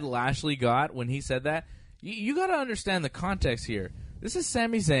mad Lashley got when he said that? You got to understand the context here. This is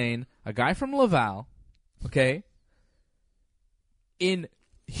Sami Zayn, a guy from Laval, okay, in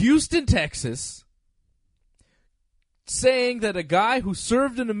Houston, Texas, saying that a guy who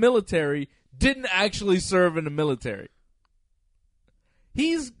served in the military didn't actually serve in the military.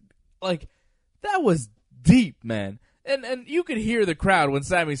 He's, like, that was deep, man. And you could hear the crowd when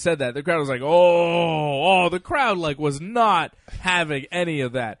Sammy said that. The crowd was like, oh, the crowd, like, was not having any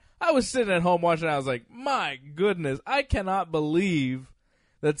of that. I was sitting at home watching it. I was like, my goodness, I cannot believe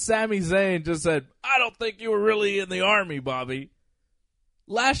that Sami Zayn just said, I don't think you were really in the army, Bobby.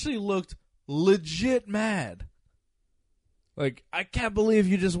 Lashley looked legit mad. Like, I can't believe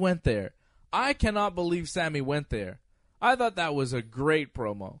you just went there. I cannot believe Sammy went there. I thought that was a great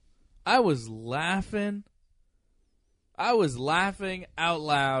promo. I was laughing out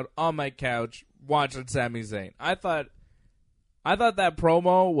loud on my couch watching Sami Zayn. I thought that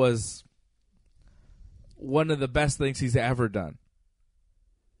promo was one of the best things he's ever done.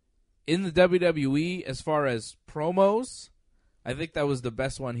 In the WWE, as far as promos, I think that was the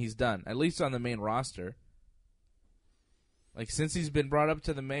best one he's done, at least on the main roster. Like, since he's been brought up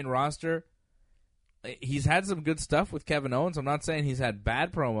to the main roster, he's had some good stuff with Kevin Owens. I'm not saying he's had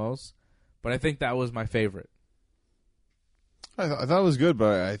bad promos, but I think that was my favorite. I thought it was good,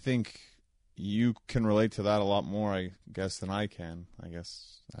 but I think you can relate to that a lot more, I guess, than I can. I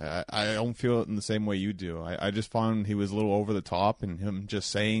guess I don't feel it in the same way you do. I just found he was a little over the top, and him just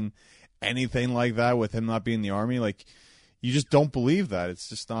saying anything like that with him not being in the army, like, you just don't believe that. It's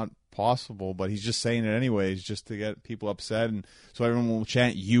just not possible, but he's just saying it anyways just to get people upset, and so everyone will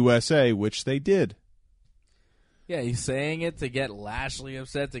chant USA, which they did. Yeah, he's saying it to get Lashley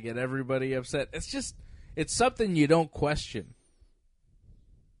upset, to get everybody upset. It's something you don't question.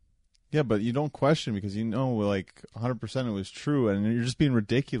 Yeah, but you don't question because you know, like, 100% it was true, and you're just being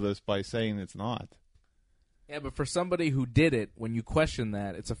ridiculous by saying it's not. Yeah, but for somebody who did it, when you question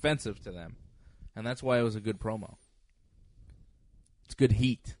that, it's offensive to them. And that's why it was a good promo. It's good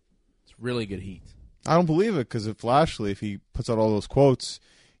heat. It's really good heat. I don't believe it, because if Lashley, if he puts out all those quotes,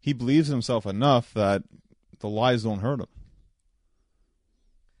 he believes in himself enough that the lies don't hurt him.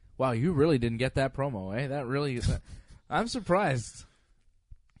 Wow, you really didn't get that promo, eh? That really is. I'm surprised.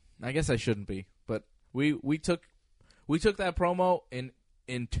 I guess I shouldn't be, but we took that promo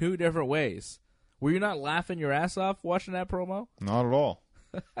in two different ways. Were you not laughing your ass off watching that promo? Not at all.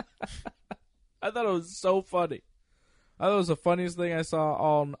 I thought it was so funny. I thought it was the funniest thing I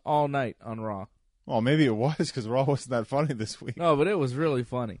saw all night on Raw. Well, maybe it was, because Raw wasn't that funny this week. No, but it was really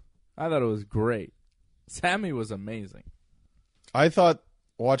funny. I thought it was great. Sammy was amazing. I thought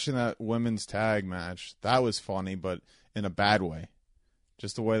watching that women's tag match, that was funny, but in a bad way.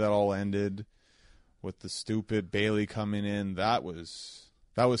 Just the way that all ended with the stupid Bayley coming in, that was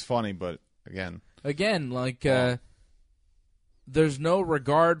funny, but again, like, there's no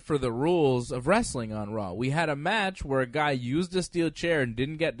regard for the rules of wrestling on Raw. We had a match where a guy used a steel chair and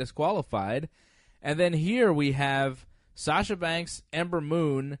didn't get disqualified, and then here we have Sasha Banks, Ember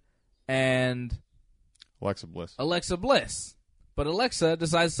Moon, and Alexa Bliss. But Alexa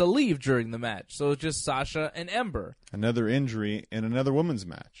decides to leave during the match, so it's just Sasha and Ember. Another injury in another women's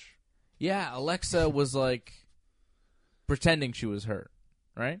match. Yeah, Alexa was, like, pretending she was hurt,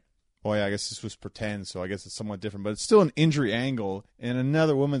 right? Oh, yeah, I guess this was pretend, so I guess it's somewhat different. But it's still an injury angle in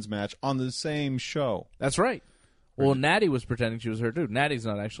another women's match on the same show. That's right. Well, Natty was pretending she was hurt, too. Natty's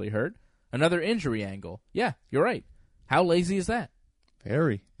not actually hurt. Another injury angle. Yeah, you're right. How lazy is that?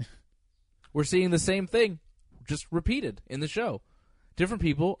 Very. We're seeing the same thing, just repeated in the show. Different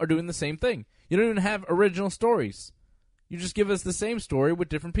people are doing the same thing. You don't even have original stories. You just give us the same story with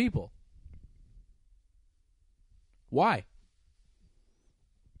different people. Why?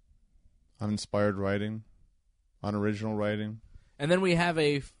 Uninspired writing. Unoriginal writing. And then we have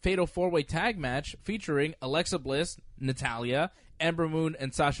a fatal four-way tag match featuring Alexa Bliss, Natalya, Ember Moon,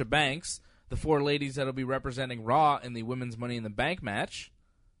 and Sasha Banks, the four ladies that will be representing Raw in the Women's Money in the Bank match.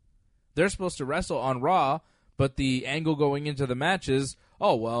 They're supposed to wrestle on Raw, but the angle going into the match is,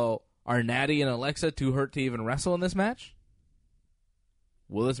 oh, well, are Natty and Alexa too hurt to even wrestle in this match?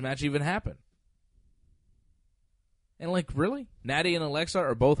 Will this match even happen? And, like, really? Natty and Alexa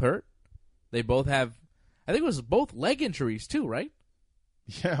are both hurt? They both have, I think it was both leg injuries, too, right?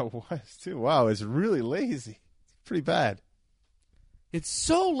 Yeah, it was, too. Wow, it's really lazy. It's pretty bad. It's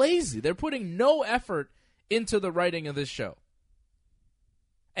so lazy. They're putting no effort into the writing of this show.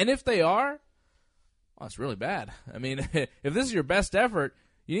 And if they are, well, it's really bad. I mean, if this is your best effort,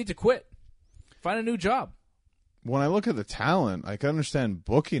 you need to quit. Find a new job. When I look at the talent, I can understand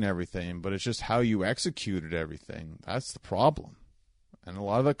booking everything, but it's just how you executed everything. That's the problem. And a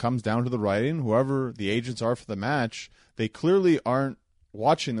lot of it comes down to the writing. Whoever the agents are for the match, they clearly aren't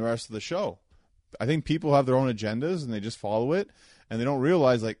watching the rest of the show. I think people have their own agendas, and they just follow it, and they don't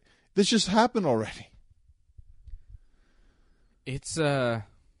realize, like, this just happened already. It's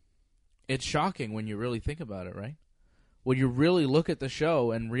shocking when you really think about it, right? When you really look at the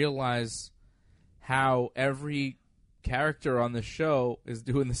show and realize how every character on the show is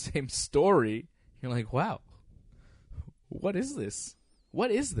doing the same story, you're like, wow, what is this?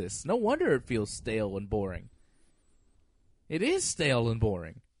 What is this? No wonder it feels stale and boring. It is stale and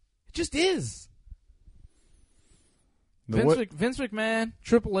boring. It just is. Vince McMahon,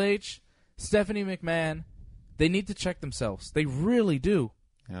 Triple H, Stephanie McMahon, they need to check themselves. They really do.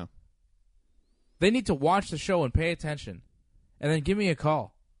 Yeah. They need to watch the show and pay attention. And then give me a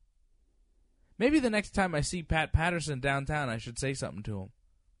call. Maybe the next time I see Pat Patterson downtown, I should say something to him.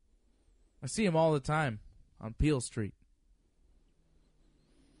 I see him all the time on Peel Street.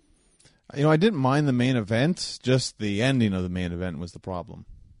 You know, I didn't mind the main event. Just the ending of the main event was the problem.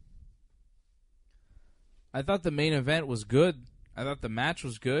 I thought the main event was good. I thought the match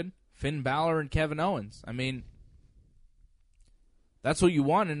was good. Finn Balor and Kevin Owens. I mean, that's what you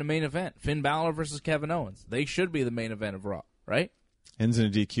want in a main event. Finn Balor versus Kevin Owens. They should be the main event of Raw, right? Ends in a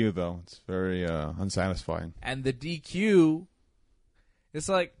DQ, though. It's very unsatisfying. And the DQ, it's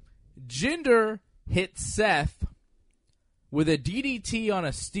like Jinder hit Seth with a DDT on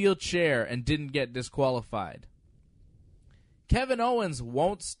a steel chair and didn't get disqualified. Kevin Owens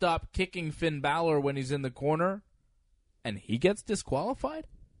won't stop kicking Finn Balor when he's in the corner, and he gets disqualified?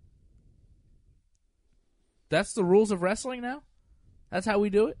 That's the rules of wrestling now? That's how we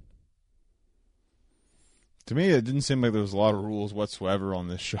do it? To me, it didn't seem like there was a lot of rules whatsoever on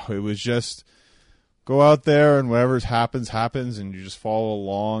this show. It was just go out there and whatever happens, happens, and you just follow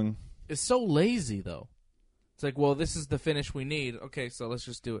along. It's so lazy, though. It's like, well, this is the finish we need. Okay, so let's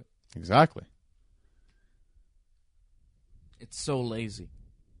just do it. Exactly. It's so lazy.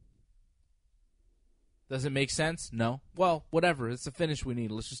 Does it make sense? No. Well, whatever. It's the finish we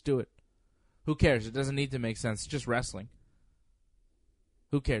need. Let's just do it. Who cares? It doesn't need to make sense. It's just wrestling.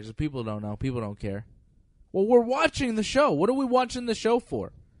 Who cares? If people don't know, people don't care. Well, we're watching the show. What are we watching the show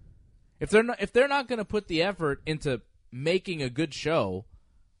for? If they're not going to put the effort into making a good show,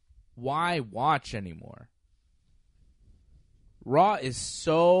 why watch anymore? Raw is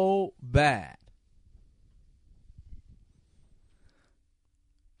so bad.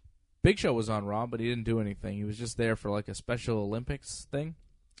 Big Show was on Raw, but he didn't do anything. He was just there for like a Special Olympics thing.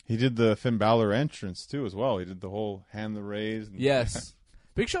 He did the Finn Balor entrance, too, as well. He did the whole hand the raise. And yes.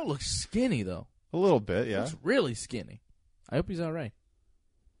 Big Show looks skinny, though. A little bit, yeah. Looks really skinny. I hope he's all right.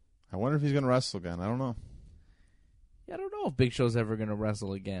 I wonder if he's going to wrestle again. I don't know. Yeah, I don't know if Big Show's ever going to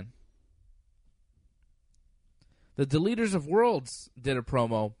wrestle again. The Deleters of Worlds did a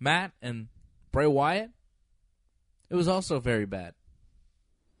promo. Matt and Bray Wyatt. It was also very bad.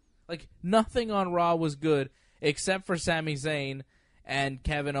 Like, nothing on Raw was good except for Sami Zayn and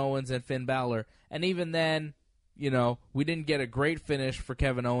Kevin Owens and Finn Balor. And even then, you know, we didn't get a great finish for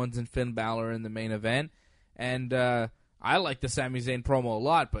Kevin Owens and Finn Balor in the main event. And I liked the Sami Zayn promo a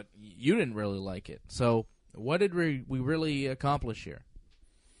lot, but you didn't really like it. So what did we really accomplish here?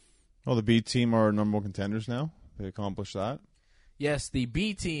 Well, the B team are number one contenders now. They accomplished that. Yes, the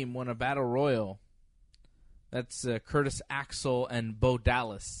B team won a battle royal. That's Curtis Axel and Bo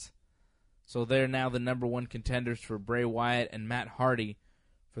Dallas. So they're now the number one contenders for Bray Wyatt and Matt Hardy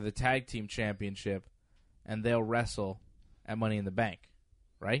for the tag team championship, and they'll wrestle at Money in the Bank.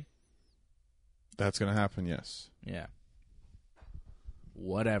 right? That's going to happen, yes. Yeah.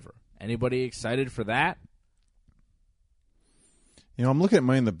 Whatever. Anybody excited for that? You know, I'm looking at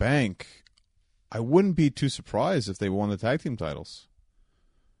Money in the Bank. I wouldn't be too surprised if they won the tag team titles.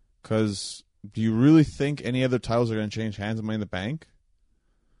 Because do you really think any other titles are going to change hands in Money in the Bank?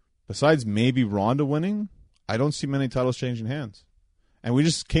 Besides maybe Ronda winning, I don't see many titles changing hands. And we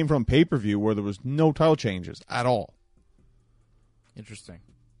just came from pay-per-view where there was no title changes at all. Interesting.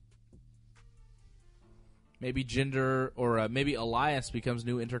 Maybe Jinder or maybe Elias becomes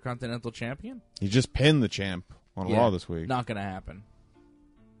new Intercontinental Champion? He just pinned the champ on Raw this week. Not going to happen.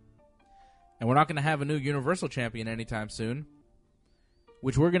 And we're not going to have a new Universal Champion anytime soon,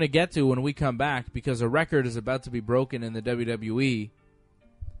 which we're going to get to when we come back because a record is about to be broken in the WWE.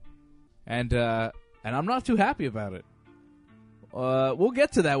 And I'm not too happy about it. We'll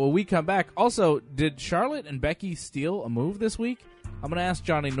get to that when we come back. Also, did Charlotte and Becky steal a move this week? I'm going to ask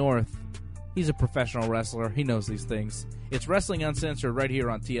Johnny North. He's a professional wrestler. He knows these things. It's Wrestling Uncensored right here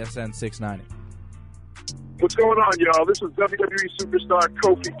on TSN 690. What's going on, y'all? This is WWE superstar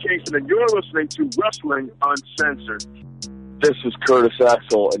Kofi Kingston, and you're listening to Wrestling Uncensored. This is Curtis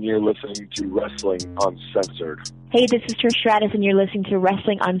Axel, and you're listening to Wrestling Uncensored. Hey, this is Trish Stratus, and you're listening to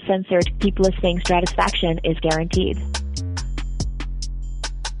Wrestling Uncensored. Keep listening. Stratisfaction is guaranteed.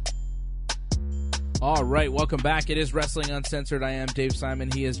 All right, welcome back. It is Wrestling Uncensored. I am Dave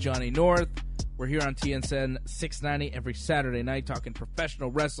Simon. He is Johnny North. We're here on TSN 690 every Saturday night talking professional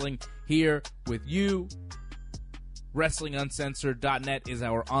wrestling here with you. WrestlingUncensored.net is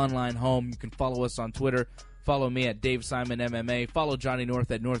our online home. You can follow us on Twitter. Follow me at Dave Simon MMA. Follow Johnny North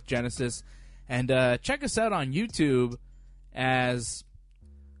at North Genesis. And check us out on YouTube, as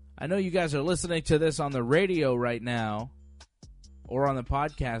I know you guys are listening to this on the radio right now or on the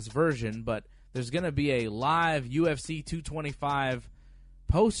podcast version, but there's going to be a live UFC 225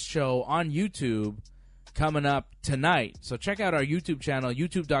 post-show on YouTube coming up tonight. So check out our YouTube channel,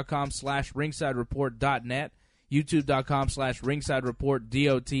 youtube.com/ringsidereport.net,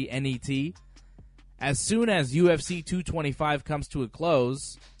 youtube.com/ringsidereport.net. As soon as UFC 225 comes to a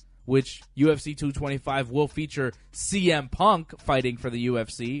close, which UFC 225 will feature CM Punk fighting for the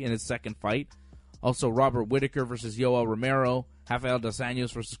UFC in his second fight. Also, Robert Whittaker versus Yoel Romero, Rafael Dos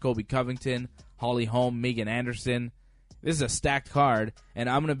Anjos versus Colby Covington, Holly Holm, Megan Anderson. This is a stacked card, and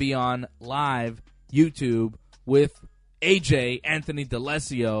I'm going to be on live YouTube with AJ Anthony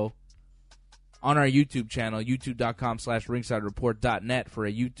DeLesio on our YouTube channel, youtube.com/ringsidereport.net for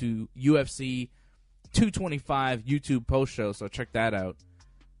a UFC 225 YouTube post show. So check that out.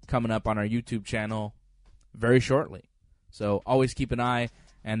 Coming up on our YouTube channel very shortly. So always keep an eye,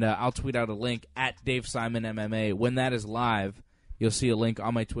 and I'll tweet out a link at Dave Simon MMA. When that is live, you'll see a link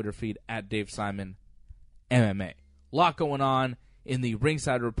on my Twitter feed at Dave Simon MMA. A lot going on in the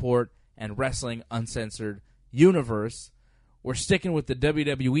Ringside Report and Wrestling Uncensored universe. We're sticking with the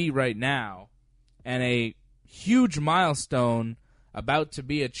WWE right now, and a huge milestone about to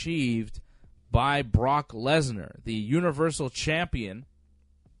be achieved by Brock Lesnar. The Universal Champion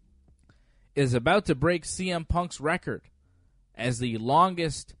is about to break CM Punk's record as the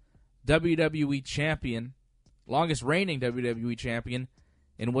longest WWE champion, longest reigning WWE champion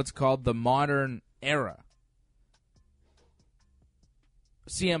in what's called the modern era.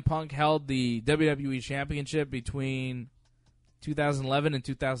 CM Punk held the WWE Championship between 2011 and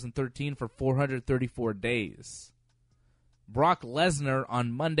 2013 for 434 days. Brock Lesnar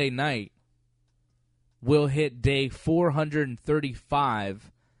on Monday night will hit day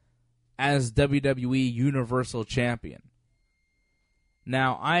 435 as WWE Universal Champion.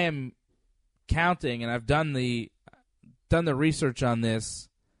 Now, I am counting, and I've done the research on this.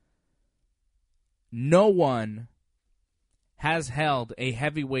 No one has held a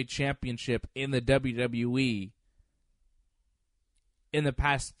heavyweight championship in the WWE in the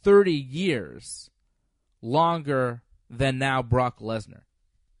past 30 years longer than now Brock Lesnar.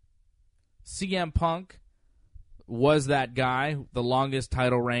 CM Punk was that guy, the longest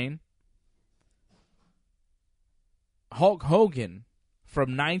title reign. Hulk Hogan,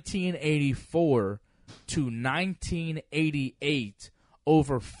 from 1984 to 1988,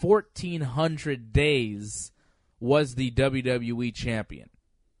 over 1,400 days, was the WWE champion.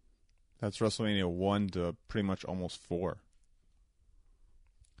 That's WrestleMania 1 to pretty much almost 4.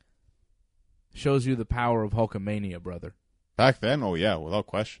 Shows you the power of Hulkamania, brother. Back then, oh yeah, without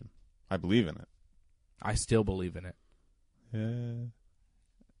question. I believe in it. I still believe in it. Yeah.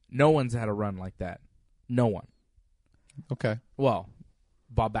 No one's had a run like that. No one. Okay. Well,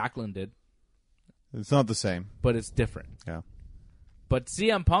 Bob Backlund did. It's not the same. But it's different. Yeah. But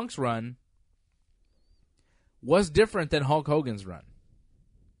CM Punk's run was different than Hulk Hogan's run.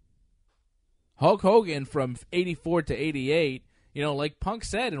 Hulk Hogan from 84 to 88, like Punk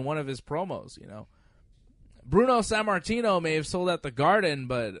said in one of his promos, Bruno Sammartino may have sold out the Garden,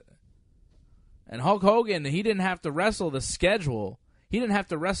 and Hulk Hogan, he didn't have to wrestle the schedule. He didn't have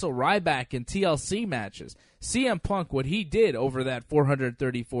to wrestle Ryback in TLC matches. CM Punk, what he did over that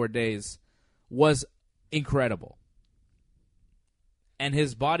 434 days was incredible. And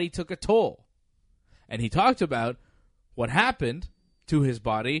his body took a toll. And he talked about what happened to his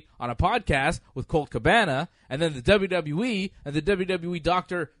body on a podcast with Colt Cabana, and then the WWE and the WWE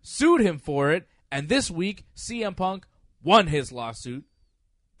doctor sued him for it, and this week CM Punk won his lawsuit,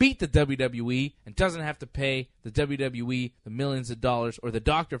 beat the WWE, and doesn't have to pay the WWE the millions of dollars, or the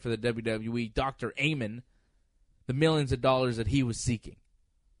doctor for the WWE, Dr. Amen, the millions of dollars that he was seeking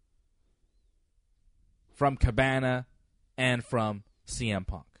from Cabana and from CM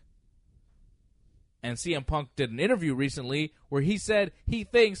Punk. And CM Punk did an interview recently where he said he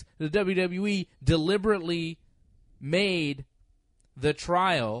thinks the WWE deliberately made the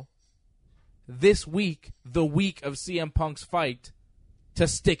trial this week, the week of CM Punk's fight, to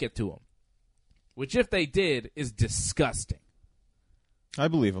stick it to him. Which, if they did, is disgusting. I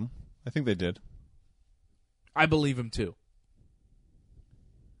believe him. I think they did. I believe him too.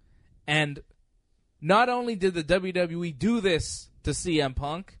 And not only did the WWE do this to CM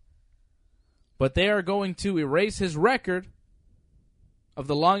Punk, but they are going to erase his record of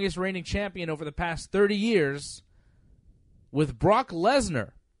the longest reigning champion over the past 30 years with Brock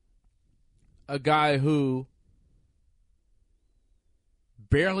Lesnar, a guy who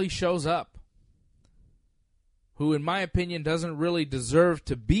barely shows up, who, in my opinion, doesn't really deserve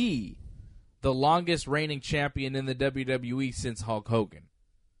to be the longest reigning champion in the WWE since Hulk Hogan.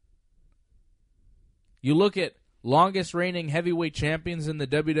 You look at longest reigning heavyweight champions in the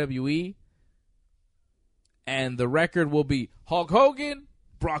WWE, and the record will be Hulk Hogan,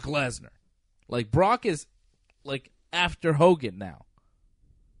 Brock Lesnar. Like, Brock is, after Hogan now.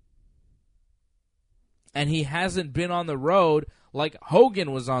 And he hasn't been on the road like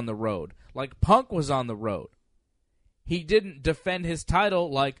Hogan was on the road, like Punk was on the road. He didn't defend his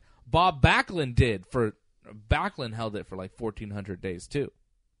title like Bob Backlund did. Backlund held it for 1,400 days too.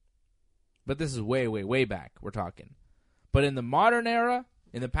 But this is way, way, way back we're talking. But in the modern era,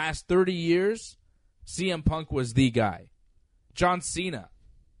 in the past 30 years, CM Punk was the guy. John Cena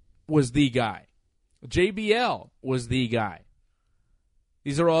was the guy. JBL was the guy.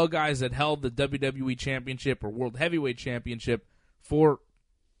 These are all guys that held the WWE Championship or World Heavyweight Championship for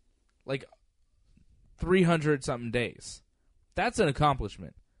 300-something days. That's an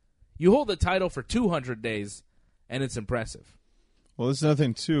accomplishment. You hold the title for 200 days, and it's impressive. Well, this is another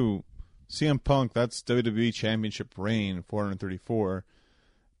thing, too. CM Punk, that's WWE Championship reign, 434.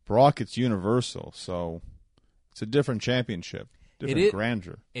 Brock, it's Universal, so it's a different championship, different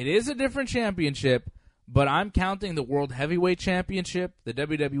grandeur. It is a different championship, but I'm counting the World Heavyweight Championship, the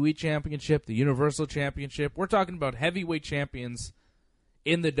WWE Championship, the Universal Championship. We're talking about heavyweight champions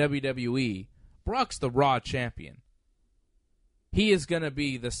in the WWE. Brock's the Raw champion. He is going to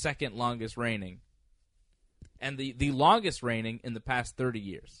be the second longest reigning, and the longest reigning in the past 30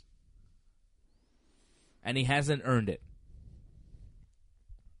 years. And he hasn't earned it.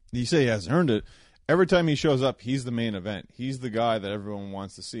 You say he hasn't earned it. Every time he shows up, he's the main event. He's the guy that everyone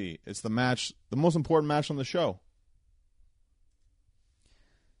wants to see. It's the match, the most important match on the show.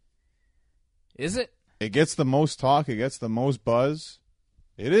 Is it? It gets the most talk. It gets the most buzz.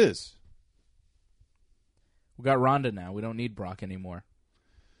 It is. We got Ronda now. We don't need Brock anymore.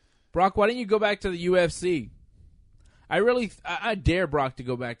 Brock, why don't you go back to the UFC? I dare Brock to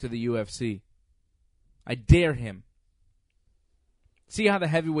go back to the UFC. I dare him. See how the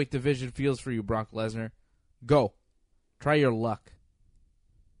heavyweight division feels for you, Brock Lesnar. Go. Try your luck.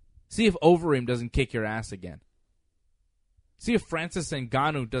 See if Overeem doesn't kick your ass again. See if Francis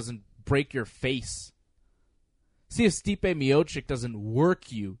Ngannou doesn't break your face. See if Stipe Miocic doesn't work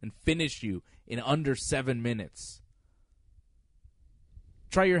you and finish you in under 7 minutes.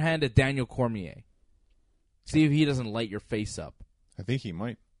 Try your hand at Daniel Cormier. See if he doesn't light your face up. I think he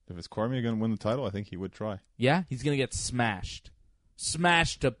might. If it's Cormier going to win the title, I think he would try. Yeah? He's going to get smashed.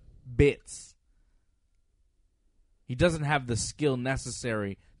 Smashed to bits. He doesn't have the skill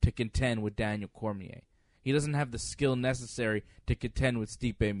necessary to contend with Daniel Cormier. He doesn't have the skill necessary to contend with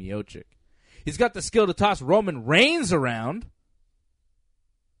Stipe Miocic. He's got the skill to toss Roman Reigns around.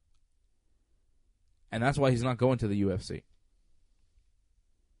 And that's why he's not going to the UFC.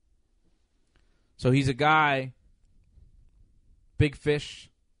 So he's a guy, big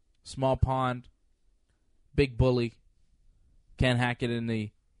fish, small pond, big bully. Can't hack it in the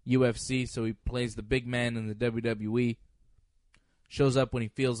UFC, so he plays the big man in the WWE. Shows up when he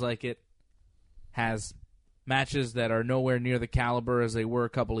feels like it. has matches that are nowhere near the caliber as they were a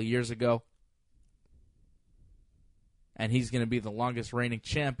couple of years ago. And he's going to be the longest reigning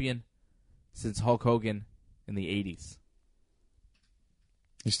champion since Hulk Hogan in the 80s.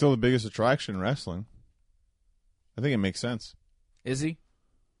 He's still the biggest attraction in wrestling. I think it makes sense. Is he?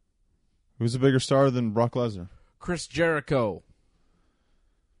 Who's a bigger star than Brock Lesnar? Chris Jericho.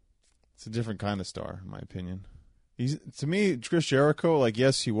 It's a different kind of star, in my opinion. To me, Chris Jericho, like,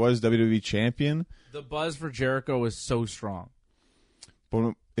 yes, he was WWE champion. The buzz for Jericho is so strong.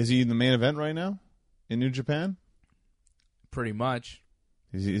 But is he in the main event right now in New Japan? Pretty much.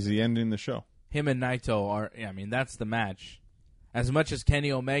 Is he ending the show? Him and Naito are, I mean, that's the match. As much as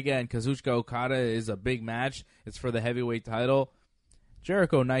Kenny Omega and Kazuchika Okada is a big match, it's for the heavyweight title,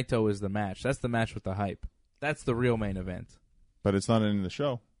 Jericho Naito is the match. That's the match with the hype. That's the real main event. But it's not ending the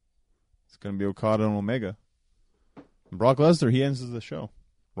show. It's going to be Okada and Omega. And Brock Lesnar, he ends the show.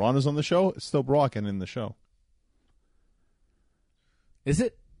 Ronda's on the show, it's still Brock ending the show. Is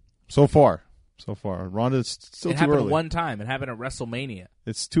it? So far. Ronda's still it too happened early. one time. It happened at WrestleMania.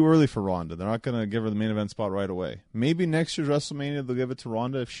 It's too early for Ronda. They're not going to give her the main event spot right away. Maybe next year's WrestleMania they'll give it to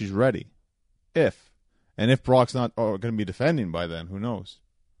Ronda if she's ready. And if Brock's not going to be defending by then, who knows?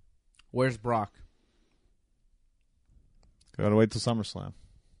 Where's Brock? Got to wait till SummerSlam.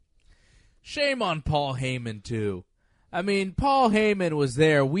 Shame on Paul Heyman, too. I mean, Paul Heyman was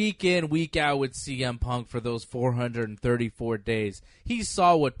there week in, week out with CM Punk for those 434 days. He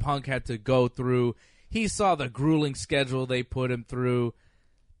saw what Punk had to go through. He saw the grueling schedule they put him through.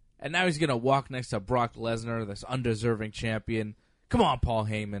 And now he's going to walk next to Brock Lesnar, this undeserving champion. Come on, Paul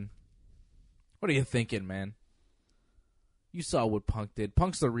Heyman. What are you thinking, man? You saw what Punk did.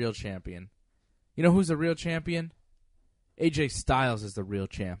 Punk's the real champion. You know who's the real champion? AJ Styles is the real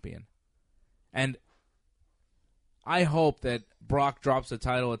champion. And I hope that Brock drops the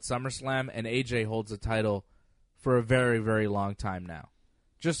title at SummerSlam and AJ holds the title for a very, very long time now.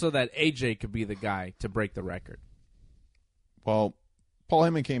 Just so that AJ could be the guy to break the record. Well, Paul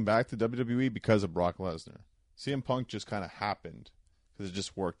Heyman came back to WWE because of Brock Lesnar. CM Punk just kind of happened because it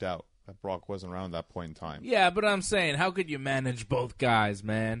just worked out that Brock wasn't around at that point in time. Yeah, but I'm saying, how could you manage both guys,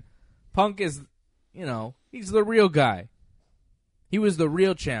 man? Punk is, he's the real guy. He was the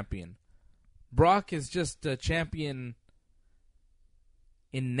real champion. Brock is just a champion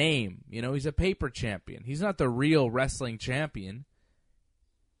in name. He's a paper champion. He's not the real wrestling champion.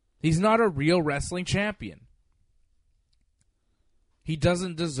 He's not a real wrestling champion. He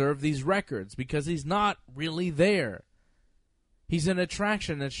doesn't deserve these records because he's not really there. He's an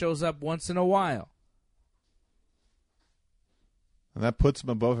attraction that shows up once in a while. And that puts him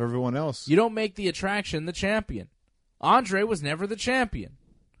above everyone else. You don't make the attraction the champion. Andre was never the champion.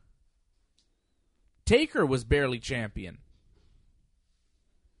 Taker was barely champion.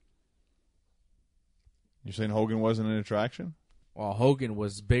 You're saying Hogan wasn't an attraction? Well, Hogan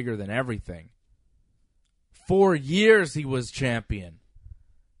was bigger than everything. 4 years he was champion.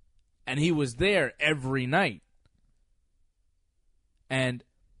 And he was there every night. And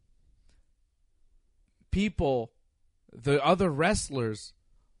people, the other wrestlers,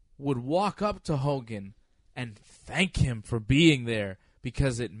 would walk up to Hogan and thank him for being there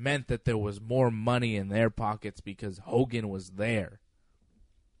because it meant that there was more money in their pockets because Hogan was there.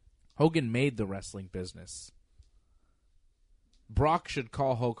 Hogan made the wrestling business. Brock should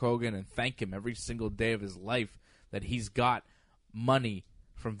call Hulk Hogan and thank him every single day of his life that he's got money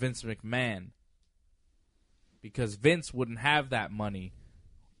from Vince McMahon. Because Vince wouldn't have that money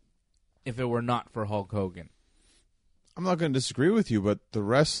if it were not for Hulk Hogan. I'm not going to disagree with you, but the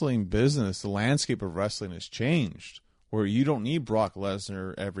wrestling business, the landscape of wrestling has changed, where you don't need Brock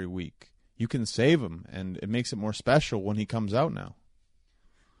Lesnar every week. You can save him, and it makes it more special when he comes out now.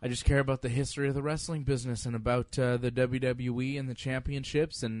 I just care about the history of the wrestling business and about the WWE and the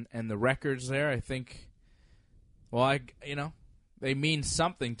championships and the records there. I think, well, they mean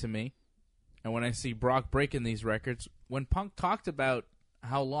something to me. And when I see Brock breaking these records, when Punk talked about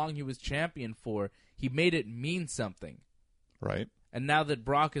how long he was champion for, he made it mean something. Right. And now that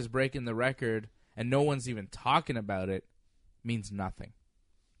Brock is breaking the record and no one's even talking about it, means nothing.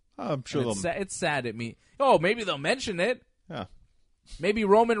 I'm sure it's sad at me. Oh, maybe they'll mention it. Yeah. Maybe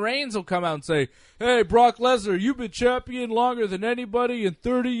Roman Reigns will come out and say, "Hey, Brock Lesnar, you've been champion longer than anybody in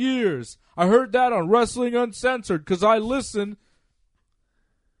 30 years. I heard that on Wrestling Uncensored because I listen.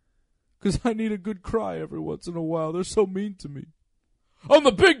 Because I need a good cry every once in a while. They're so mean to me. I'm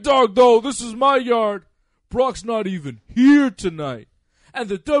the big dog, though. This is my yard. Brock's not even here tonight. And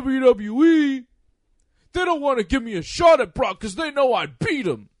the WWE, they don't want to give me a shot at Brock because they know I'd beat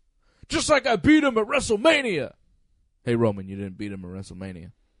him. Just like I beat him at WrestleMania." Hey, Roman, you didn't beat him at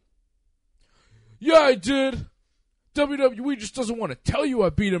WrestleMania. Yeah, I did. WWE just doesn't want to tell you I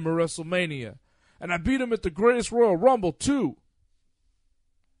beat him at WrestleMania. And I beat him at the Greatest Royal Rumble, too.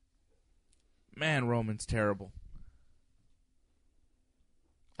 Man, Roman's terrible.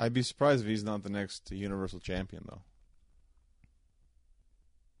 I'd be surprised if he's not the next Universal Champion, though.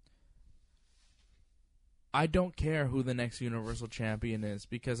 I don't care who the next Universal Champion is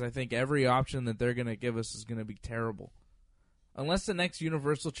because I think every option that they're going to give us is going to be terrible. Unless the next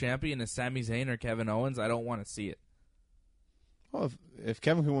Universal Champion is Sami Zayn or Kevin Owens, I don't want to see it. Well, if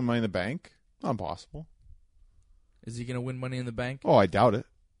Kevin can win Money in the Bank, not impossible. Is he going to win Money in the Bank? Oh, I doubt it.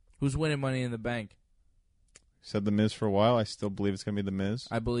 Who's winning Money in the Bank? Said The Miz for a while. I still believe it's going to be The Miz.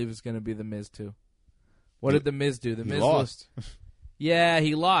 I believe it's going to be The Miz, too. What did The Miz do? The He Miz lost. Yeah,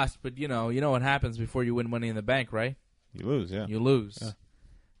 he lost, but you know what happens before you win Money in the Bank, right? You lose, yeah. You lose. Yeah.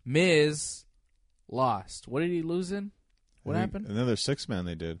 Miz lost. What did he lose in? What happened? Another 6-man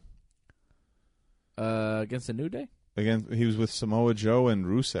they did. Against the New Day? Again, he was with Samoa Joe and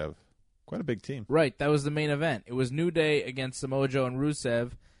Rusev. Quite a big team. Right, that was the main event. It was New Day against Samoa Joe and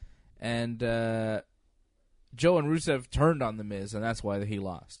Rusev, and Joe and Rusev turned on The Miz, and that's why he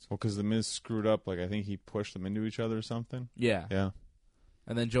lost. Well, because The Miz screwed up. Like, I think he pushed them into each other or something. Yeah. Yeah.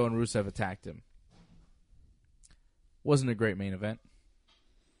 And then Joe and Rusev attacked him. Wasn't a great main event.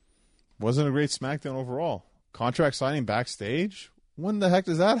 Wasn't a great SmackDown overall. Contract signing backstage? When the heck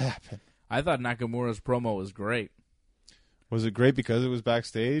does that happen? I thought Nakamura's promo was great. Was it great because it was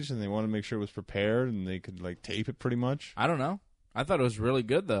backstage and they wanted to make sure it was prepared and they could like tape it pretty much? I don't know. I thought it was really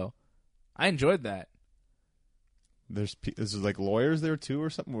good, though. I enjoyed that. This is like lawyers there too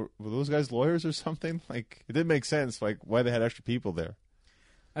or something? Were those guys lawyers or something? Like, it didn't make sense like why they had extra people there.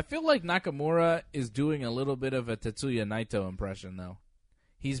 I feel like Nakamura is doing a little bit of a Tetsuya Naito impression, though.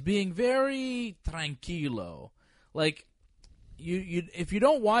 He's being very tranquilo. Like, you if you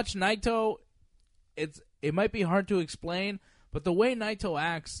don't watch Naito, it might be hard to explain, but the way Naito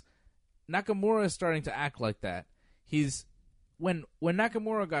acts, Nakamura is starting to act like that. When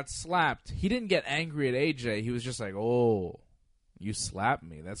Nakamura got slapped, he didn't get angry at AJ. He was just like, "Oh, you slapped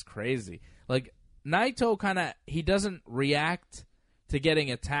me. That's crazy." Like, Naito he doesn't react to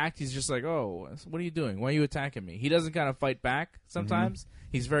getting attacked. He's just like, "Oh, what are you doing? Why are you attacking me?" He doesn't kind of fight back sometimes. Mm-hmm.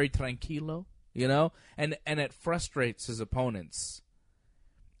 He's very tranquilo, you know? And it frustrates his opponents.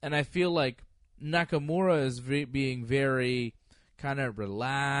 And I feel like Nakamura is being very kind of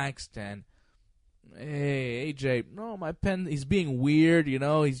relaxed and, "Hey, AJ, no, my pen," he's being weird, you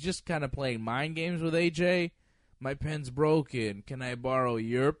know? He's just kind of playing mind games with AJ. "My pen's broken. Can I borrow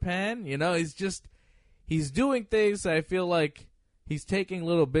your pen?" You know, he's doing things that I feel like he's taking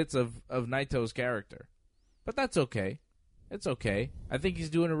little bits of Naito's character. But that's okay. It's okay. I think he's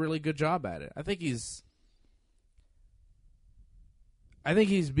doing a really good job at it. I think he's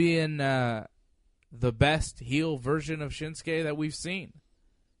being the best heel version of Shinsuke that we've seen.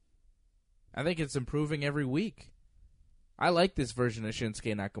 I think it's improving every week. I like this version of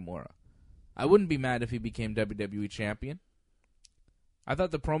Shinsuke Nakamura. I wouldn't be mad if he became WWE champion. I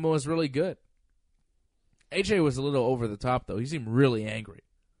thought the promo was really good. AJ was a little over the top, though. He seemed really angry.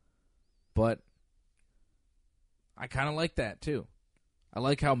 But I kind of like that, too. I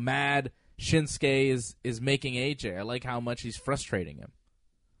like how mad Shinsuke is making AJ. I like how much he's frustrating him.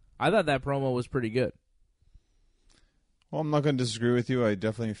 I thought that promo was pretty good. Well, I'm not going to disagree with you. I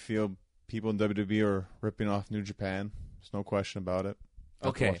definitely feel people in WWE are ripping off New Japan. There's no question about it.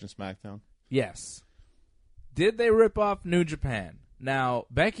 Okay. Watching SmackDown. Yes. Did they rip off New Japan? Now,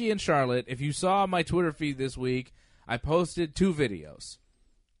 Becky and Charlotte, if you saw my Twitter feed this week, I posted 2 videos.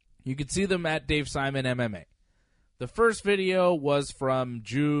 You can see them at Dave Simon MMA. The first video was from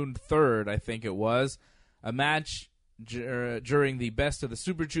June 3rd, I think it was, a match during the Best of the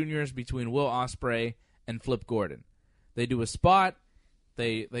Super Juniors between Will Ospreay and Flip Gordon. They do a spot.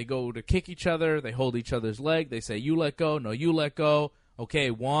 They go to kick each other. They hold each other's leg. They say, "You let go." "No, you let go."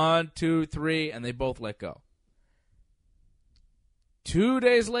 Okay, 1, 2, 3, and they both let go. 2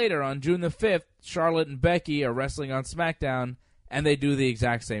 days later, on June the 5th, Charlotte and Becky are wrestling on SmackDown, and they do the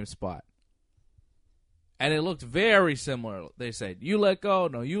exact same spot. And it looked very similar. They said, "You let go."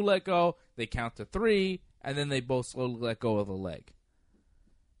 "No, you let go." They count to 3, and then they both slowly let go of the leg.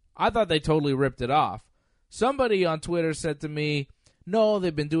 I thought they totally ripped it off. Somebody on Twitter said to me, "No,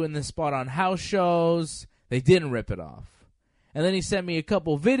 they've been doing this spot on house shows. They didn't rip it off." And then he sent me a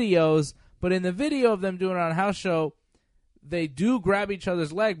couple videos, but in the video of them doing it on a house show, they do grab each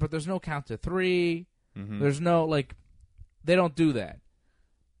other's leg, but there's no count to 3. Mm-hmm. There's no, they don't do that.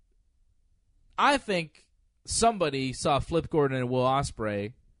 I think somebody saw Flip Gordon and Will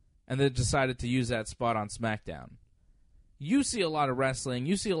Ospreay and then decided to use that spot on SmackDown. You see a lot of wrestling.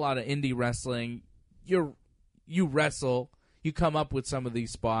 You see a lot of indie wrestling. you wrestle, you come up with some of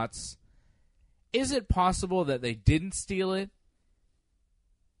these spots. Is it possible that they didn't steal it?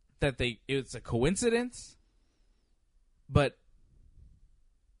 That it's a coincidence? But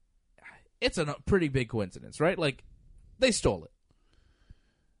it's a pretty big coincidence, right? Like, they stole it.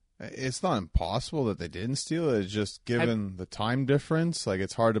 It's not impossible that they didn't steal it. It's just given the time difference, like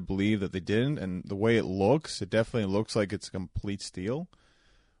it's hard to believe that they didn't. And the way it looks, it definitely looks like it's a complete steal.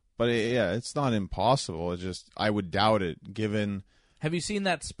 But it's not impossible. It's just I would doubt it given. Have you seen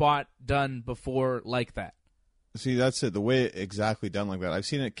that spot done before like that? See, that's it. The way it exactly done like that. I've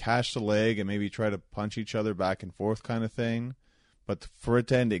seen it cash the leg and maybe try to punch each other back and forth kind of thing. But for it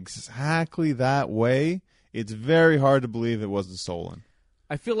to end exactly that way, it's very hard to believe it wasn't stolen.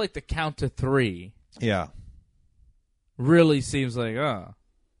 I feel like the count to 3 Yeah. really seems like,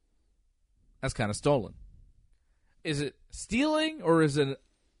 that's kind of stolen. Is it stealing or is it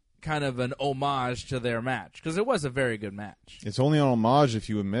kind of an homage to their match? Because it was a very good match. It's only an homage if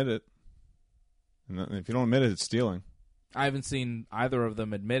you admit it. And if you don't admit it, it's stealing. I haven't seen either of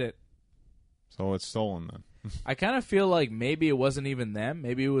them admit it. So it's stolen then. I kind of feel like maybe it wasn't even them.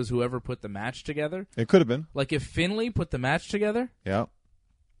 Maybe it was whoever put the match together. It could have been. Like if Finlay put the match together. Yeah.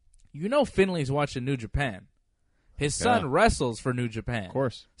 You know Finlay's watching New Japan. His son wrestles for New Japan. Of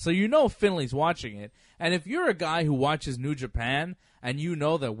course. So you know Finlay's watching it. And if you're a guy who watches New Japan and you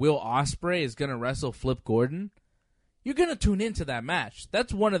know that Will Ospreay is going to wrestle Flip Gordon, you're going to tune into that match.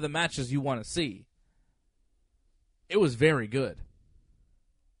 That's one of the matches you want to see. It was very good.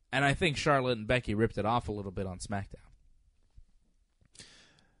 And I think Charlotte and Becky ripped it off a little bit on SmackDown.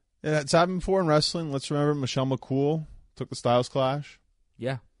 Yeah, it's happened before in wrestling. Let's remember Michelle McCool took the Styles Clash.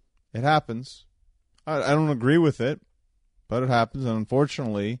 Yeah. It happens. I don't agree with it, but it happens. And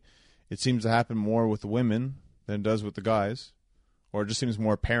unfortunately, it seems to happen more with the women than it does with the guys. Or it just seems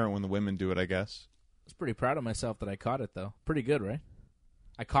more apparent when the women do it, I guess. I was pretty proud of myself that I caught it, though. Pretty good, right?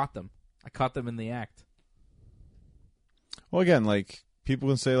 I caught them. I caught them in the act. Well, again, like, people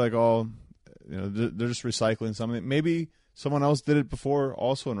can say, like, oh, you know, they're just recycling something. Maybe someone else did it before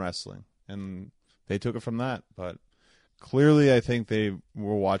also in wrestling, and they took it from that. But clearly, I think they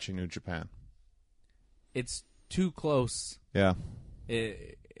were watching New Japan. It's too close. Yeah.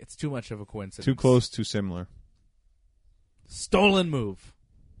 It's too much of a coincidence. Too close, too similar. Stolen move.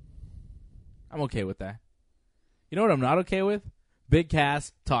 I'm okay with that. You know what I'm not okay with? Big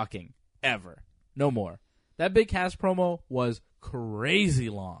Cass talking. Ever. No more. That Big Cass promo was crazy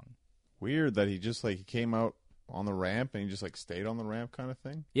long. Weird that he just, like, he came out on the ramp and he just, like, stayed on the ramp kind of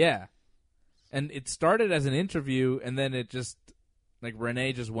thing. Yeah. And it started as an interview, and then it just, like,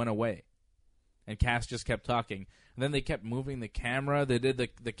 Renee just went away. And Cass just kept talking. And then they kept moving the camera. They did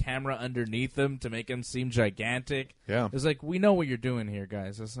the camera underneath him to make him seem gigantic. Yeah. It's like, we know what you're doing here,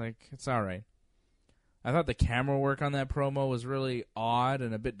 guys. It's like, it's all right. I thought the camera work on that promo was really odd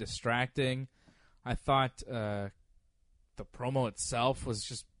and a bit distracting. I thought the promo itself was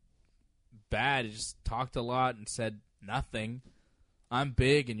just bad. It just talked a lot and said nothing. I'm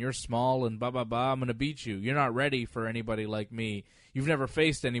big and you're small and blah, blah, blah. I'm going to beat you. You're not ready for anybody like me. You've never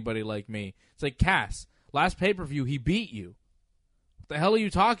faced anybody like me. It's like, Cass, last pay-per-view, he beat you. What the hell are you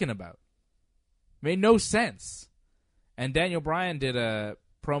talking about? Made no sense. And Daniel Bryan did a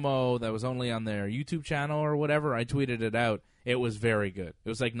promo that was only on their YouTube channel or whatever. I tweeted it out. It was very good. It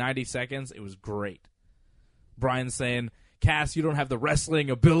was like 90 seconds. It was great. Bryan's saying, Cass, you don't have the wrestling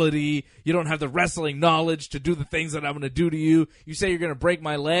ability. You don't have the wrestling knowledge to do the things that I'm going to do to you. You say you're going to break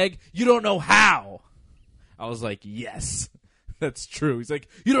my leg. You don't know how. I was like, yes, that's true. He's like,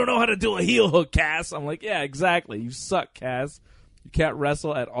 you don't know how to do a heel hook, Cass. I'm like, yeah, exactly. You suck, Cass. You can't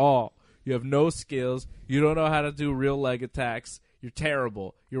wrestle at all. You have no skills. You don't know how to do real leg attacks. You're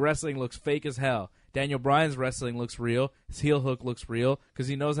terrible. Your wrestling looks fake as hell. Daniel Bryan's wrestling looks real. His heel hook looks real because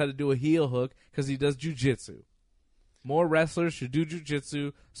he knows how to do a heel hook because he does jiu-jitsu. More wrestlers should do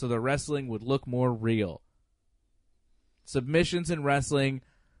jiu-jitsu so the wrestling would look more real. Submissions in wrestling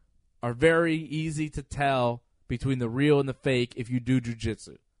are very easy to tell between the real and the fake if you do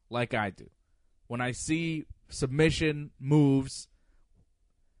jiu-jitsu, like I do. When I see submission moves,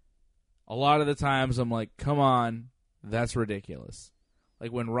 a lot of the times I'm like, come on, that's ridiculous.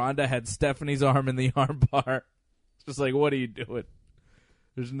 Like when Ronda had Stephanie's arm in the armbar. It's just like, what are you doing?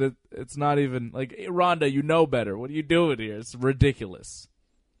 It's not even like, hey, Ronda, you know better. What are you doing here? It's ridiculous.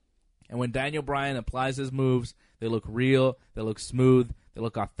 And when Daniel Bryan applies his moves, they look real, they look smooth, they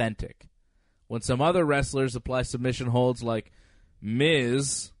look authentic. When some other wrestlers apply submission holds like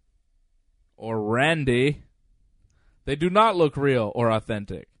Miz or Randy, they do not look real or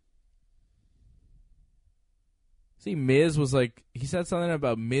authentic. See, Miz was like, he said something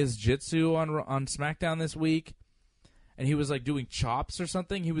about Miz Jitsu on SmackDown this week, and he was like doing chops or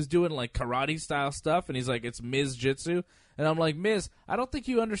something. He was doing like karate style stuff, and he's like, it's Miz Jitsu, and I'm like, Miz, I don't think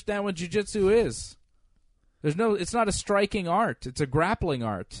you understand what jiu-jitsu is. It's not a striking art. It's a grappling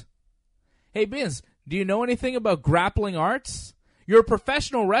art. Hey, Miz, do you know anything about grappling arts? You're a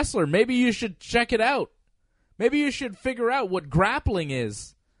professional wrestler. Maybe you should check it out. Maybe you should figure out what grappling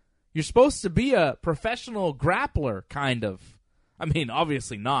is. You're supposed to be a professional grappler, kind of. I mean,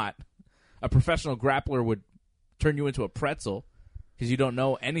 obviously not. A professional grappler would turn you into a pretzel because you don't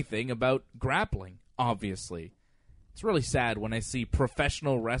know anything about grappling, obviously. It's really sad when I see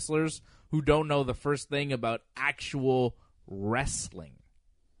professional wrestlers who don't know the first thing about actual wrestling.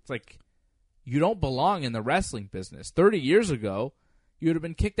 It's like, you don't belong in the wrestling business. 30 years ago, you would have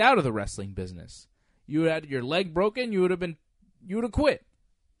been kicked out of the wrestling business. You had your leg broken, you would have quit.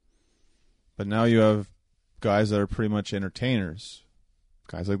 But now you have guys that are pretty much entertainers.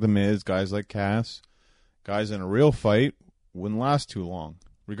 Guys like The Miz, guys like Cass. Guys in a real fight wouldn't last too long,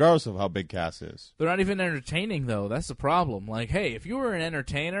 regardless of how big Cass is. They're not even entertaining, though. That's the problem. Like, hey, if you were an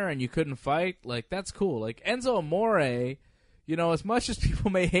entertainer and you couldn't fight, like, that's cool. Like, Enzo Amore, you know, as much as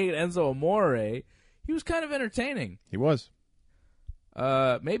people may hate Enzo Amore, he was kind of entertaining. He was.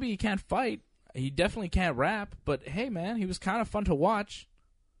 Maybe he can't fight. He definitely can't rap. But, hey, man, he was kind of fun to watch.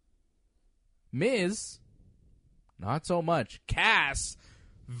 Miz, not so much. Cass,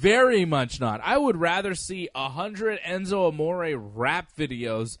 very much not. I would rather see 100 Enzo Amore rap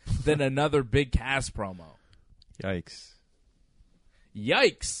videos than another big Cass promo. Yikes.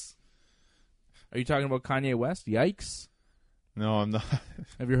 Yikes. Are you talking about Kanye West? Yikes. No, I'm not.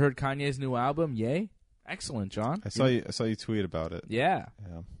 Have you heard Kanye's new album? Yay. Excellent, John. I saw you tweet about it. Yeah.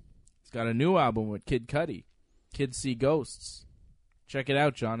 Yeah. He's got a new album with Kid Cudi. Kids See Ghosts. Check it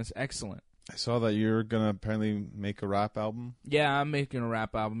out, John. It's excellent. I saw that you're going to apparently make a rap album. Yeah, I'm making a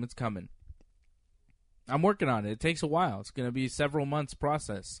rap album. It's coming. I'm working on it. It takes a while. It's going to be several months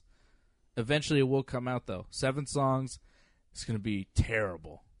process. Eventually it will come out, though. 7 songs. It's going to be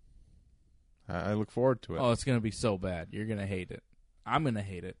terrible. I look forward to it. Oh, it's going to be so bad. You're going to hate it. I'm going to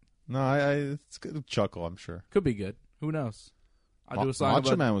hate it. No, it's going to chuckle, I'm sure. Could be good. Who knows? I'll do a song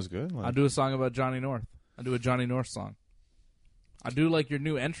Macho Man was good. I'll do a song about Johnny North. I'll do a Johnny North song. I'll do like your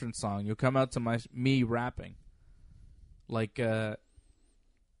new entrance song. You'll come out to me rapping. Like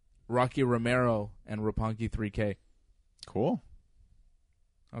Rocky Romero and Roppongi 3K. Cool.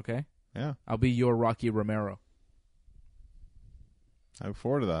 Okay? Yeah. I'll be your Rocky Romero. I look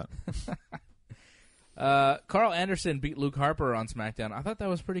forward to that. Carl Anderson beat Luke Harper on SmackDown. I thought that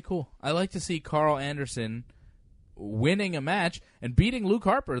was pretty cool. I like to see Carl Anderson winning a match and beating Luke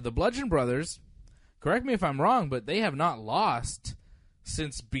Harper. The Bludgeon Brothers, correct me if I'm wrong, but they have not lost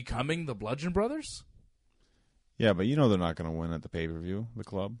since becoming the Bludgeon Brothers. Yeah, but you know they're not going to win at the pay-per-view, the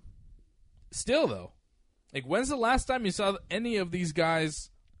club. Still, though. Like, when's the last time you saw any of these guys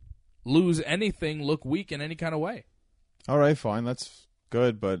lose anything, look weak in any kind of way? All right, fine. That's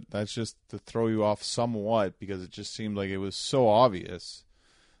good, but that's just to throw you off somewhat because it just seemed like it was so obvious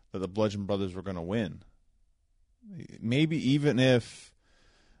that the Bludgeon Brothers were going to win. Maybe even if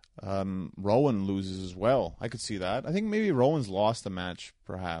Rowan loses as well. I could see that. I think maybe Rowan's lost a match,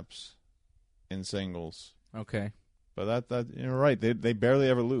 perhaps, in singles. Okay. But that you're right. They barely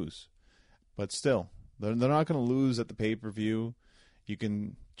ever lose. But still, they're not going to lose at the pay-per-view. You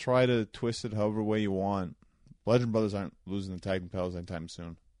can try to twist it however way you want. Bludgeon Brothers aren't losing the tag team titles anytime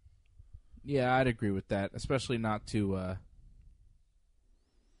soon. Yeah, I'd agree with that, especially not to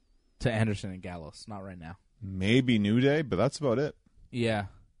Anderson and Gallows. Not right now. Maybe New Day, but that's about it. Yeah.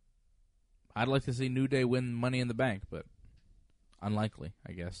 I'd like to see New Day win Money in the Bank, but unlikely,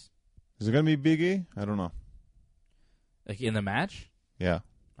 I guess. Is it going to be Big E? I don't know. Like in the match? Yeah.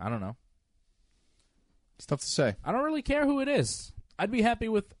 I don't know. It's tough to say. I don't really care who it is. I'd be happy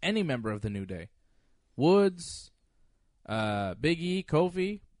with any member of the New Day. Woods, Big E,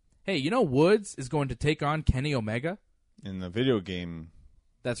 Kofi. Hey, you know Woods is going to take on Kenny Omega? In the video game.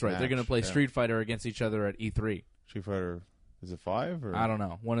 That's right. Match, they're going to play Street Fighter against each other at E3. Street Fighter, is it 5? Or? I don't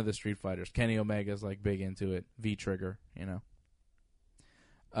know. One of the Street Fighters. Kenny Omega's like big into it. V-Trigger, you know.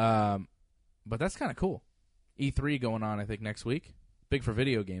 But that's kind of cool. E3 going on, I think, next week. Big for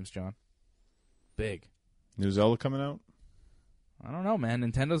video games, John. Big. New Zelda coming out? I don't know, man.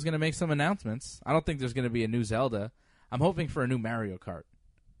 Nintendo's going to make some announcements. I don't think there's going to be a new Zelda. I'm hoping for a new Mario Kart.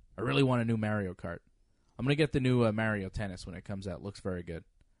 I really want a new Mario Kart. I'm going to get the new Mario Tennis when it comes out. Looks very good.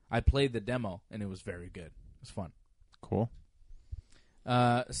 I played the demo, and it was very good. It was fun. Cool.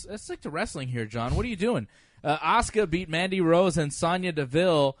 Let's stick to wrestling here, John. What are you doing? Asuka beat Mandy Rose and Sonya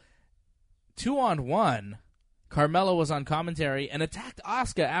Deville 2-on-1. Carmella was on commentary and attacked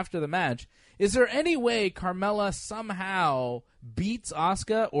Asuka after the match. Is there any way Carmella somehow beats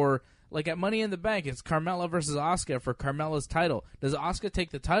Asuka, or like at Money in the Bank, it's Carmella versus Asuka for Carmella's title? Does Asuka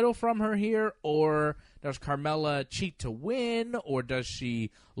take the title from her here, or does Carmella cheat to win, or does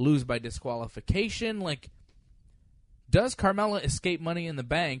she lose by disqualification? Like, does Carmella escape Money in the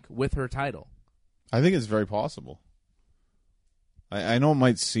Bank with her title? I think it's very possible. I know it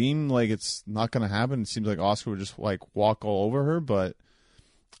might seem like it's not going to happen. It seems like Asuka would just like walk all over her, but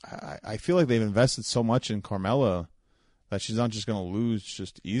I feel like they've invested so much in Carmella that she's not just going to lose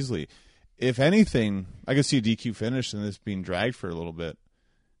just easily. If anything, I could see a DQ finish and this being dragged for a little bit,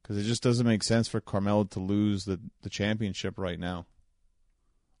 because it just doesn't make sense for Carmella to lose the championship right now.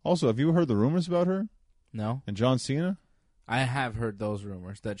 Also, have you heard the rumors about her? No. And John Cena? I have heard those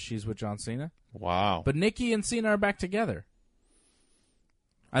rumors that she's with John Cena. Wow. But Nikki and Cena are back together.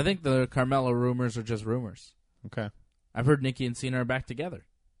 I think the Carmella rumors are just rumors. Okay. I've heard Nikki and Cena are back together.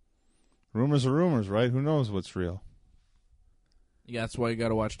 Rumors are rumors, right? Who knows what's real? Yeah, that's why you got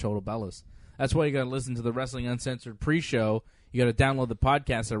to watch Total Bellas. That's why you got to listen to the Wrestling Uncensored pre-show. You got to download the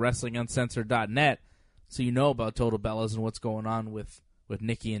podcast at WrestlingUncensored.net so you know about Total Bellas and what's going on with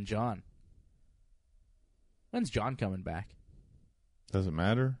Nikki and John. When's John coming back? Doesn't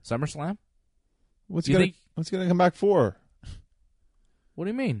matter. SummerSlam? What's he going to come back for? What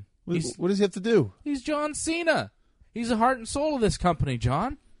do you mean? What does he have to do? He's John Cena. He's the heart and soul of this company,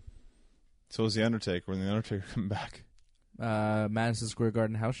 John. So is The Undertaker. When The Undertaker come back? Madison Square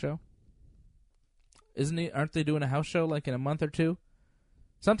Garden house show. Aren't they doing a house show like in a month or two?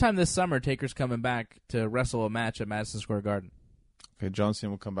 Sometime this summer, Taker's coming back to wrestle a match at Madison Square Garden. Okay, John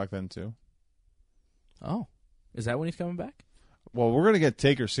Cena will come back then too. Oh, is that when he's coming back? Well, we're going to get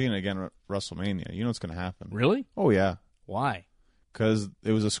Taker Cena again at WrestleMania. You know what's going to happen. Really? Oh, yeah. Why? Because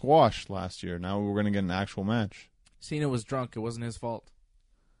it was a squash last year. Now we're going to get an actual match. Cena was drunk. It wasn't his fault.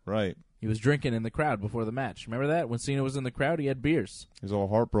 Right. He was drinking in the crowd before the match. Remember that? When Cena was in the crowd, he had beers. He was all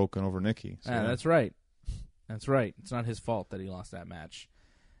heartbroken over Nikki. So yeah, that's right. That's right. It's not his fault that he lost that match.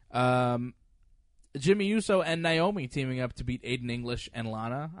 Jimmy Uso and Naomi teaming up to beat Aiden English and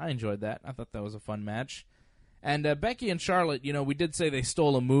Lana. I enjoyed that. I thought that was a fun match. And Becky and Charlotte, we did say they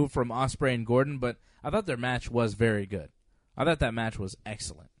stole a move from Ospreay and Gordon, but I thought their match was very good. I thought that match was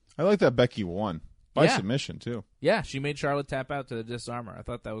excellent. I like that Becky won. By submission, too. Yeah, she made Charlotte tap out to the disarmor. I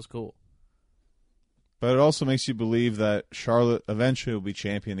thought that was cool. But it also makes you believe that Charlotte eventually will be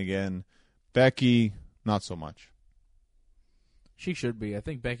champion again. Becky, not so much. She should be. I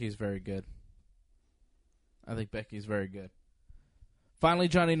think Becky's very good. Finally,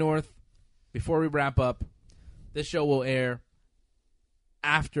 Johnny North, before we wrap up, this show will air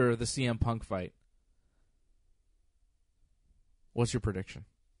after the CM Punk fight. What's your prediction?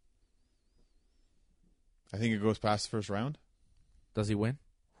 I think it goes past the first round. Does he win?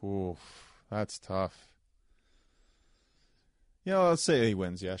 Oof, that's tough. Let's say he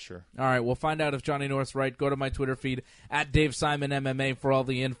wins. Yeah, sure. All right, we'll find out if Johnny North's right. Go to my Twitter feed, at Dave Simon MMA, for all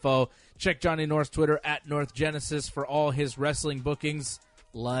the info. Check Johnny North's Twitter, at North Genesis, for all his wrestling bookings,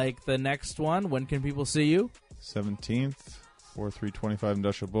 like the next one. When can people see you? 17th, 4325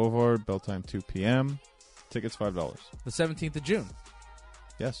 Industrial Boulevard, bell time 2 p.m. Tickets $5. The 17th of June.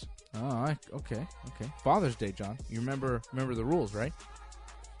 Yes. Oh, okay. Father's Day, John. You remember the rules, right?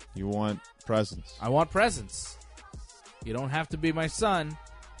 You want presents. I want presents. You don't have to be my son.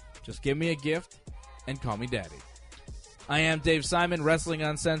 Just give me a gift and call me daddy. I am Dave Simon.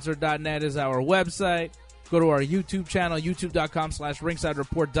 WrestlingUncensored.net is our website. Go to our YouTube channel,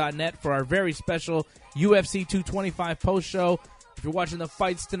 youtube.com/ringsidereport.net, for our very special UFC 225 post show. If you're watching the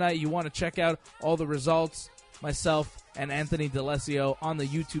fights tonight, you want to check out all the results, myself and Anthony D'Alessio, on the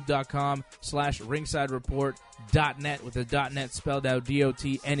youtube.com/ringsidereport.net, with the .net spelled out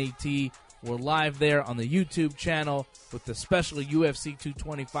DOTNET. We're live there on the YouTube channel with the special UFC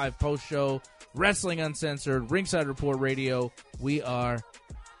 225 post show. Wrestling Uncensored, Ringside Report Radio. We are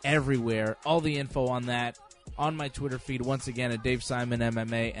everywhere. All the info on that on my Twitter feed, once again, at Dave Simon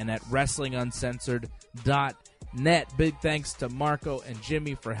MMA and at WrestlingUncensored.net. Big thanks to Marco and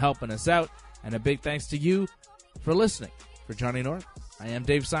Jimmy for helping us out, and a big thanks to you for listening. For Johnny North, I am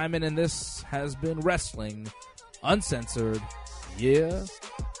Dave Simon, and this has been Wrestling Uncensored. Yeah.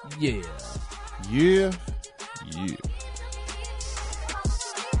 These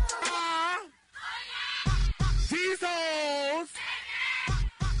hoes,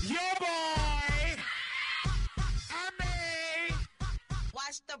 your boy, I may.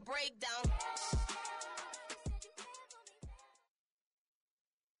 Watch the breakdown.